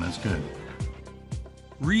that down. That's good.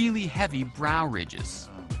 Really heavy brow ridges.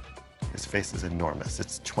 His face is enormous.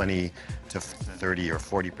 It's 20 to 30 or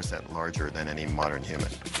 40% larger than any modern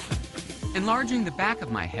human. Enlarging the back of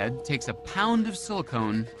my head takes a pound of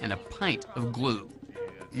silicone and a pint of glue.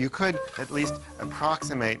 You could at least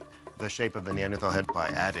approximate the shape of the Neanderthal head by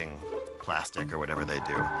adding plastic or whatever they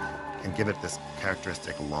do and give it this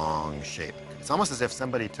characteristic long shape. It's almost as if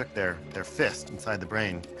somebody took their fist inside the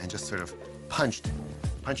brain and just sort of punched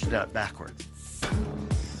it out backwards.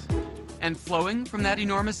 And flowing from that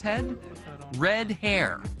enormous head, red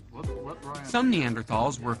hair. Some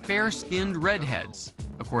Neanderthals were fair-skinned redheads,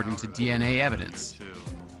 according to DNA evidence.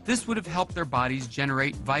 This would have helped their bodies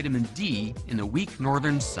generate vitamin D in the weak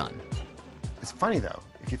northern sun. It's funny, though.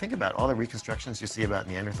 If you think about all the reconstructions you see about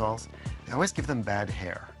Neanderthals, they always give them bad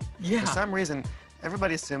hair. Yeah. For some reason,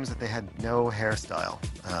 everybody assumes that they had no hairstyle,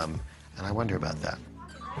 and I wonder about that.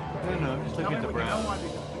 No, just look at the brown.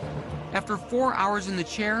 After 4 hours in the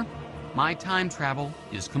chair, my time travel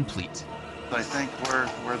is complete. I think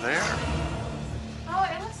we're there. Oh,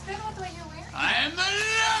 it looks good with what you're wearing. I am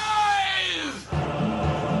alive!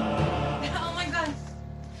 Oh my god.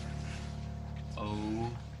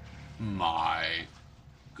 Oh my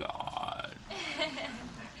God.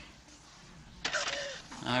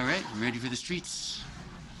 All right, I'm ready for the streets.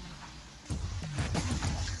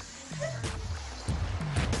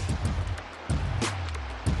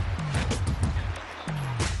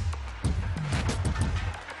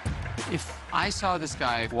 If I saw this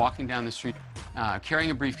guy walking down the street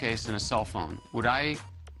carrying a briefcase and a cell phone, would I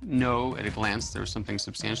know at a glance there was something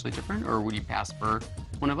substantially different, or would he pass for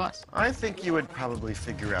one of us? I think you would probably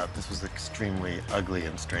figure out this was an extremely ugly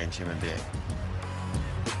and strange human being.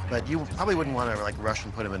 But you probably wouldn't want to like rush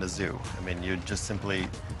and put him in a zoo. I mean, you'd just simply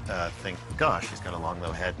think, gosh, he's got a long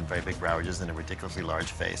low head and very big brow ridges and a ridiculously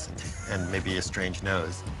large face and maybe a strange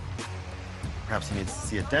nose. Perhaps he needs to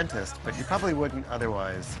see a dentist, but you probably wouldn't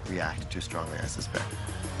otherwise react too strongly, I suspect.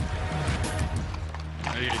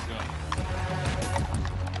 There you go.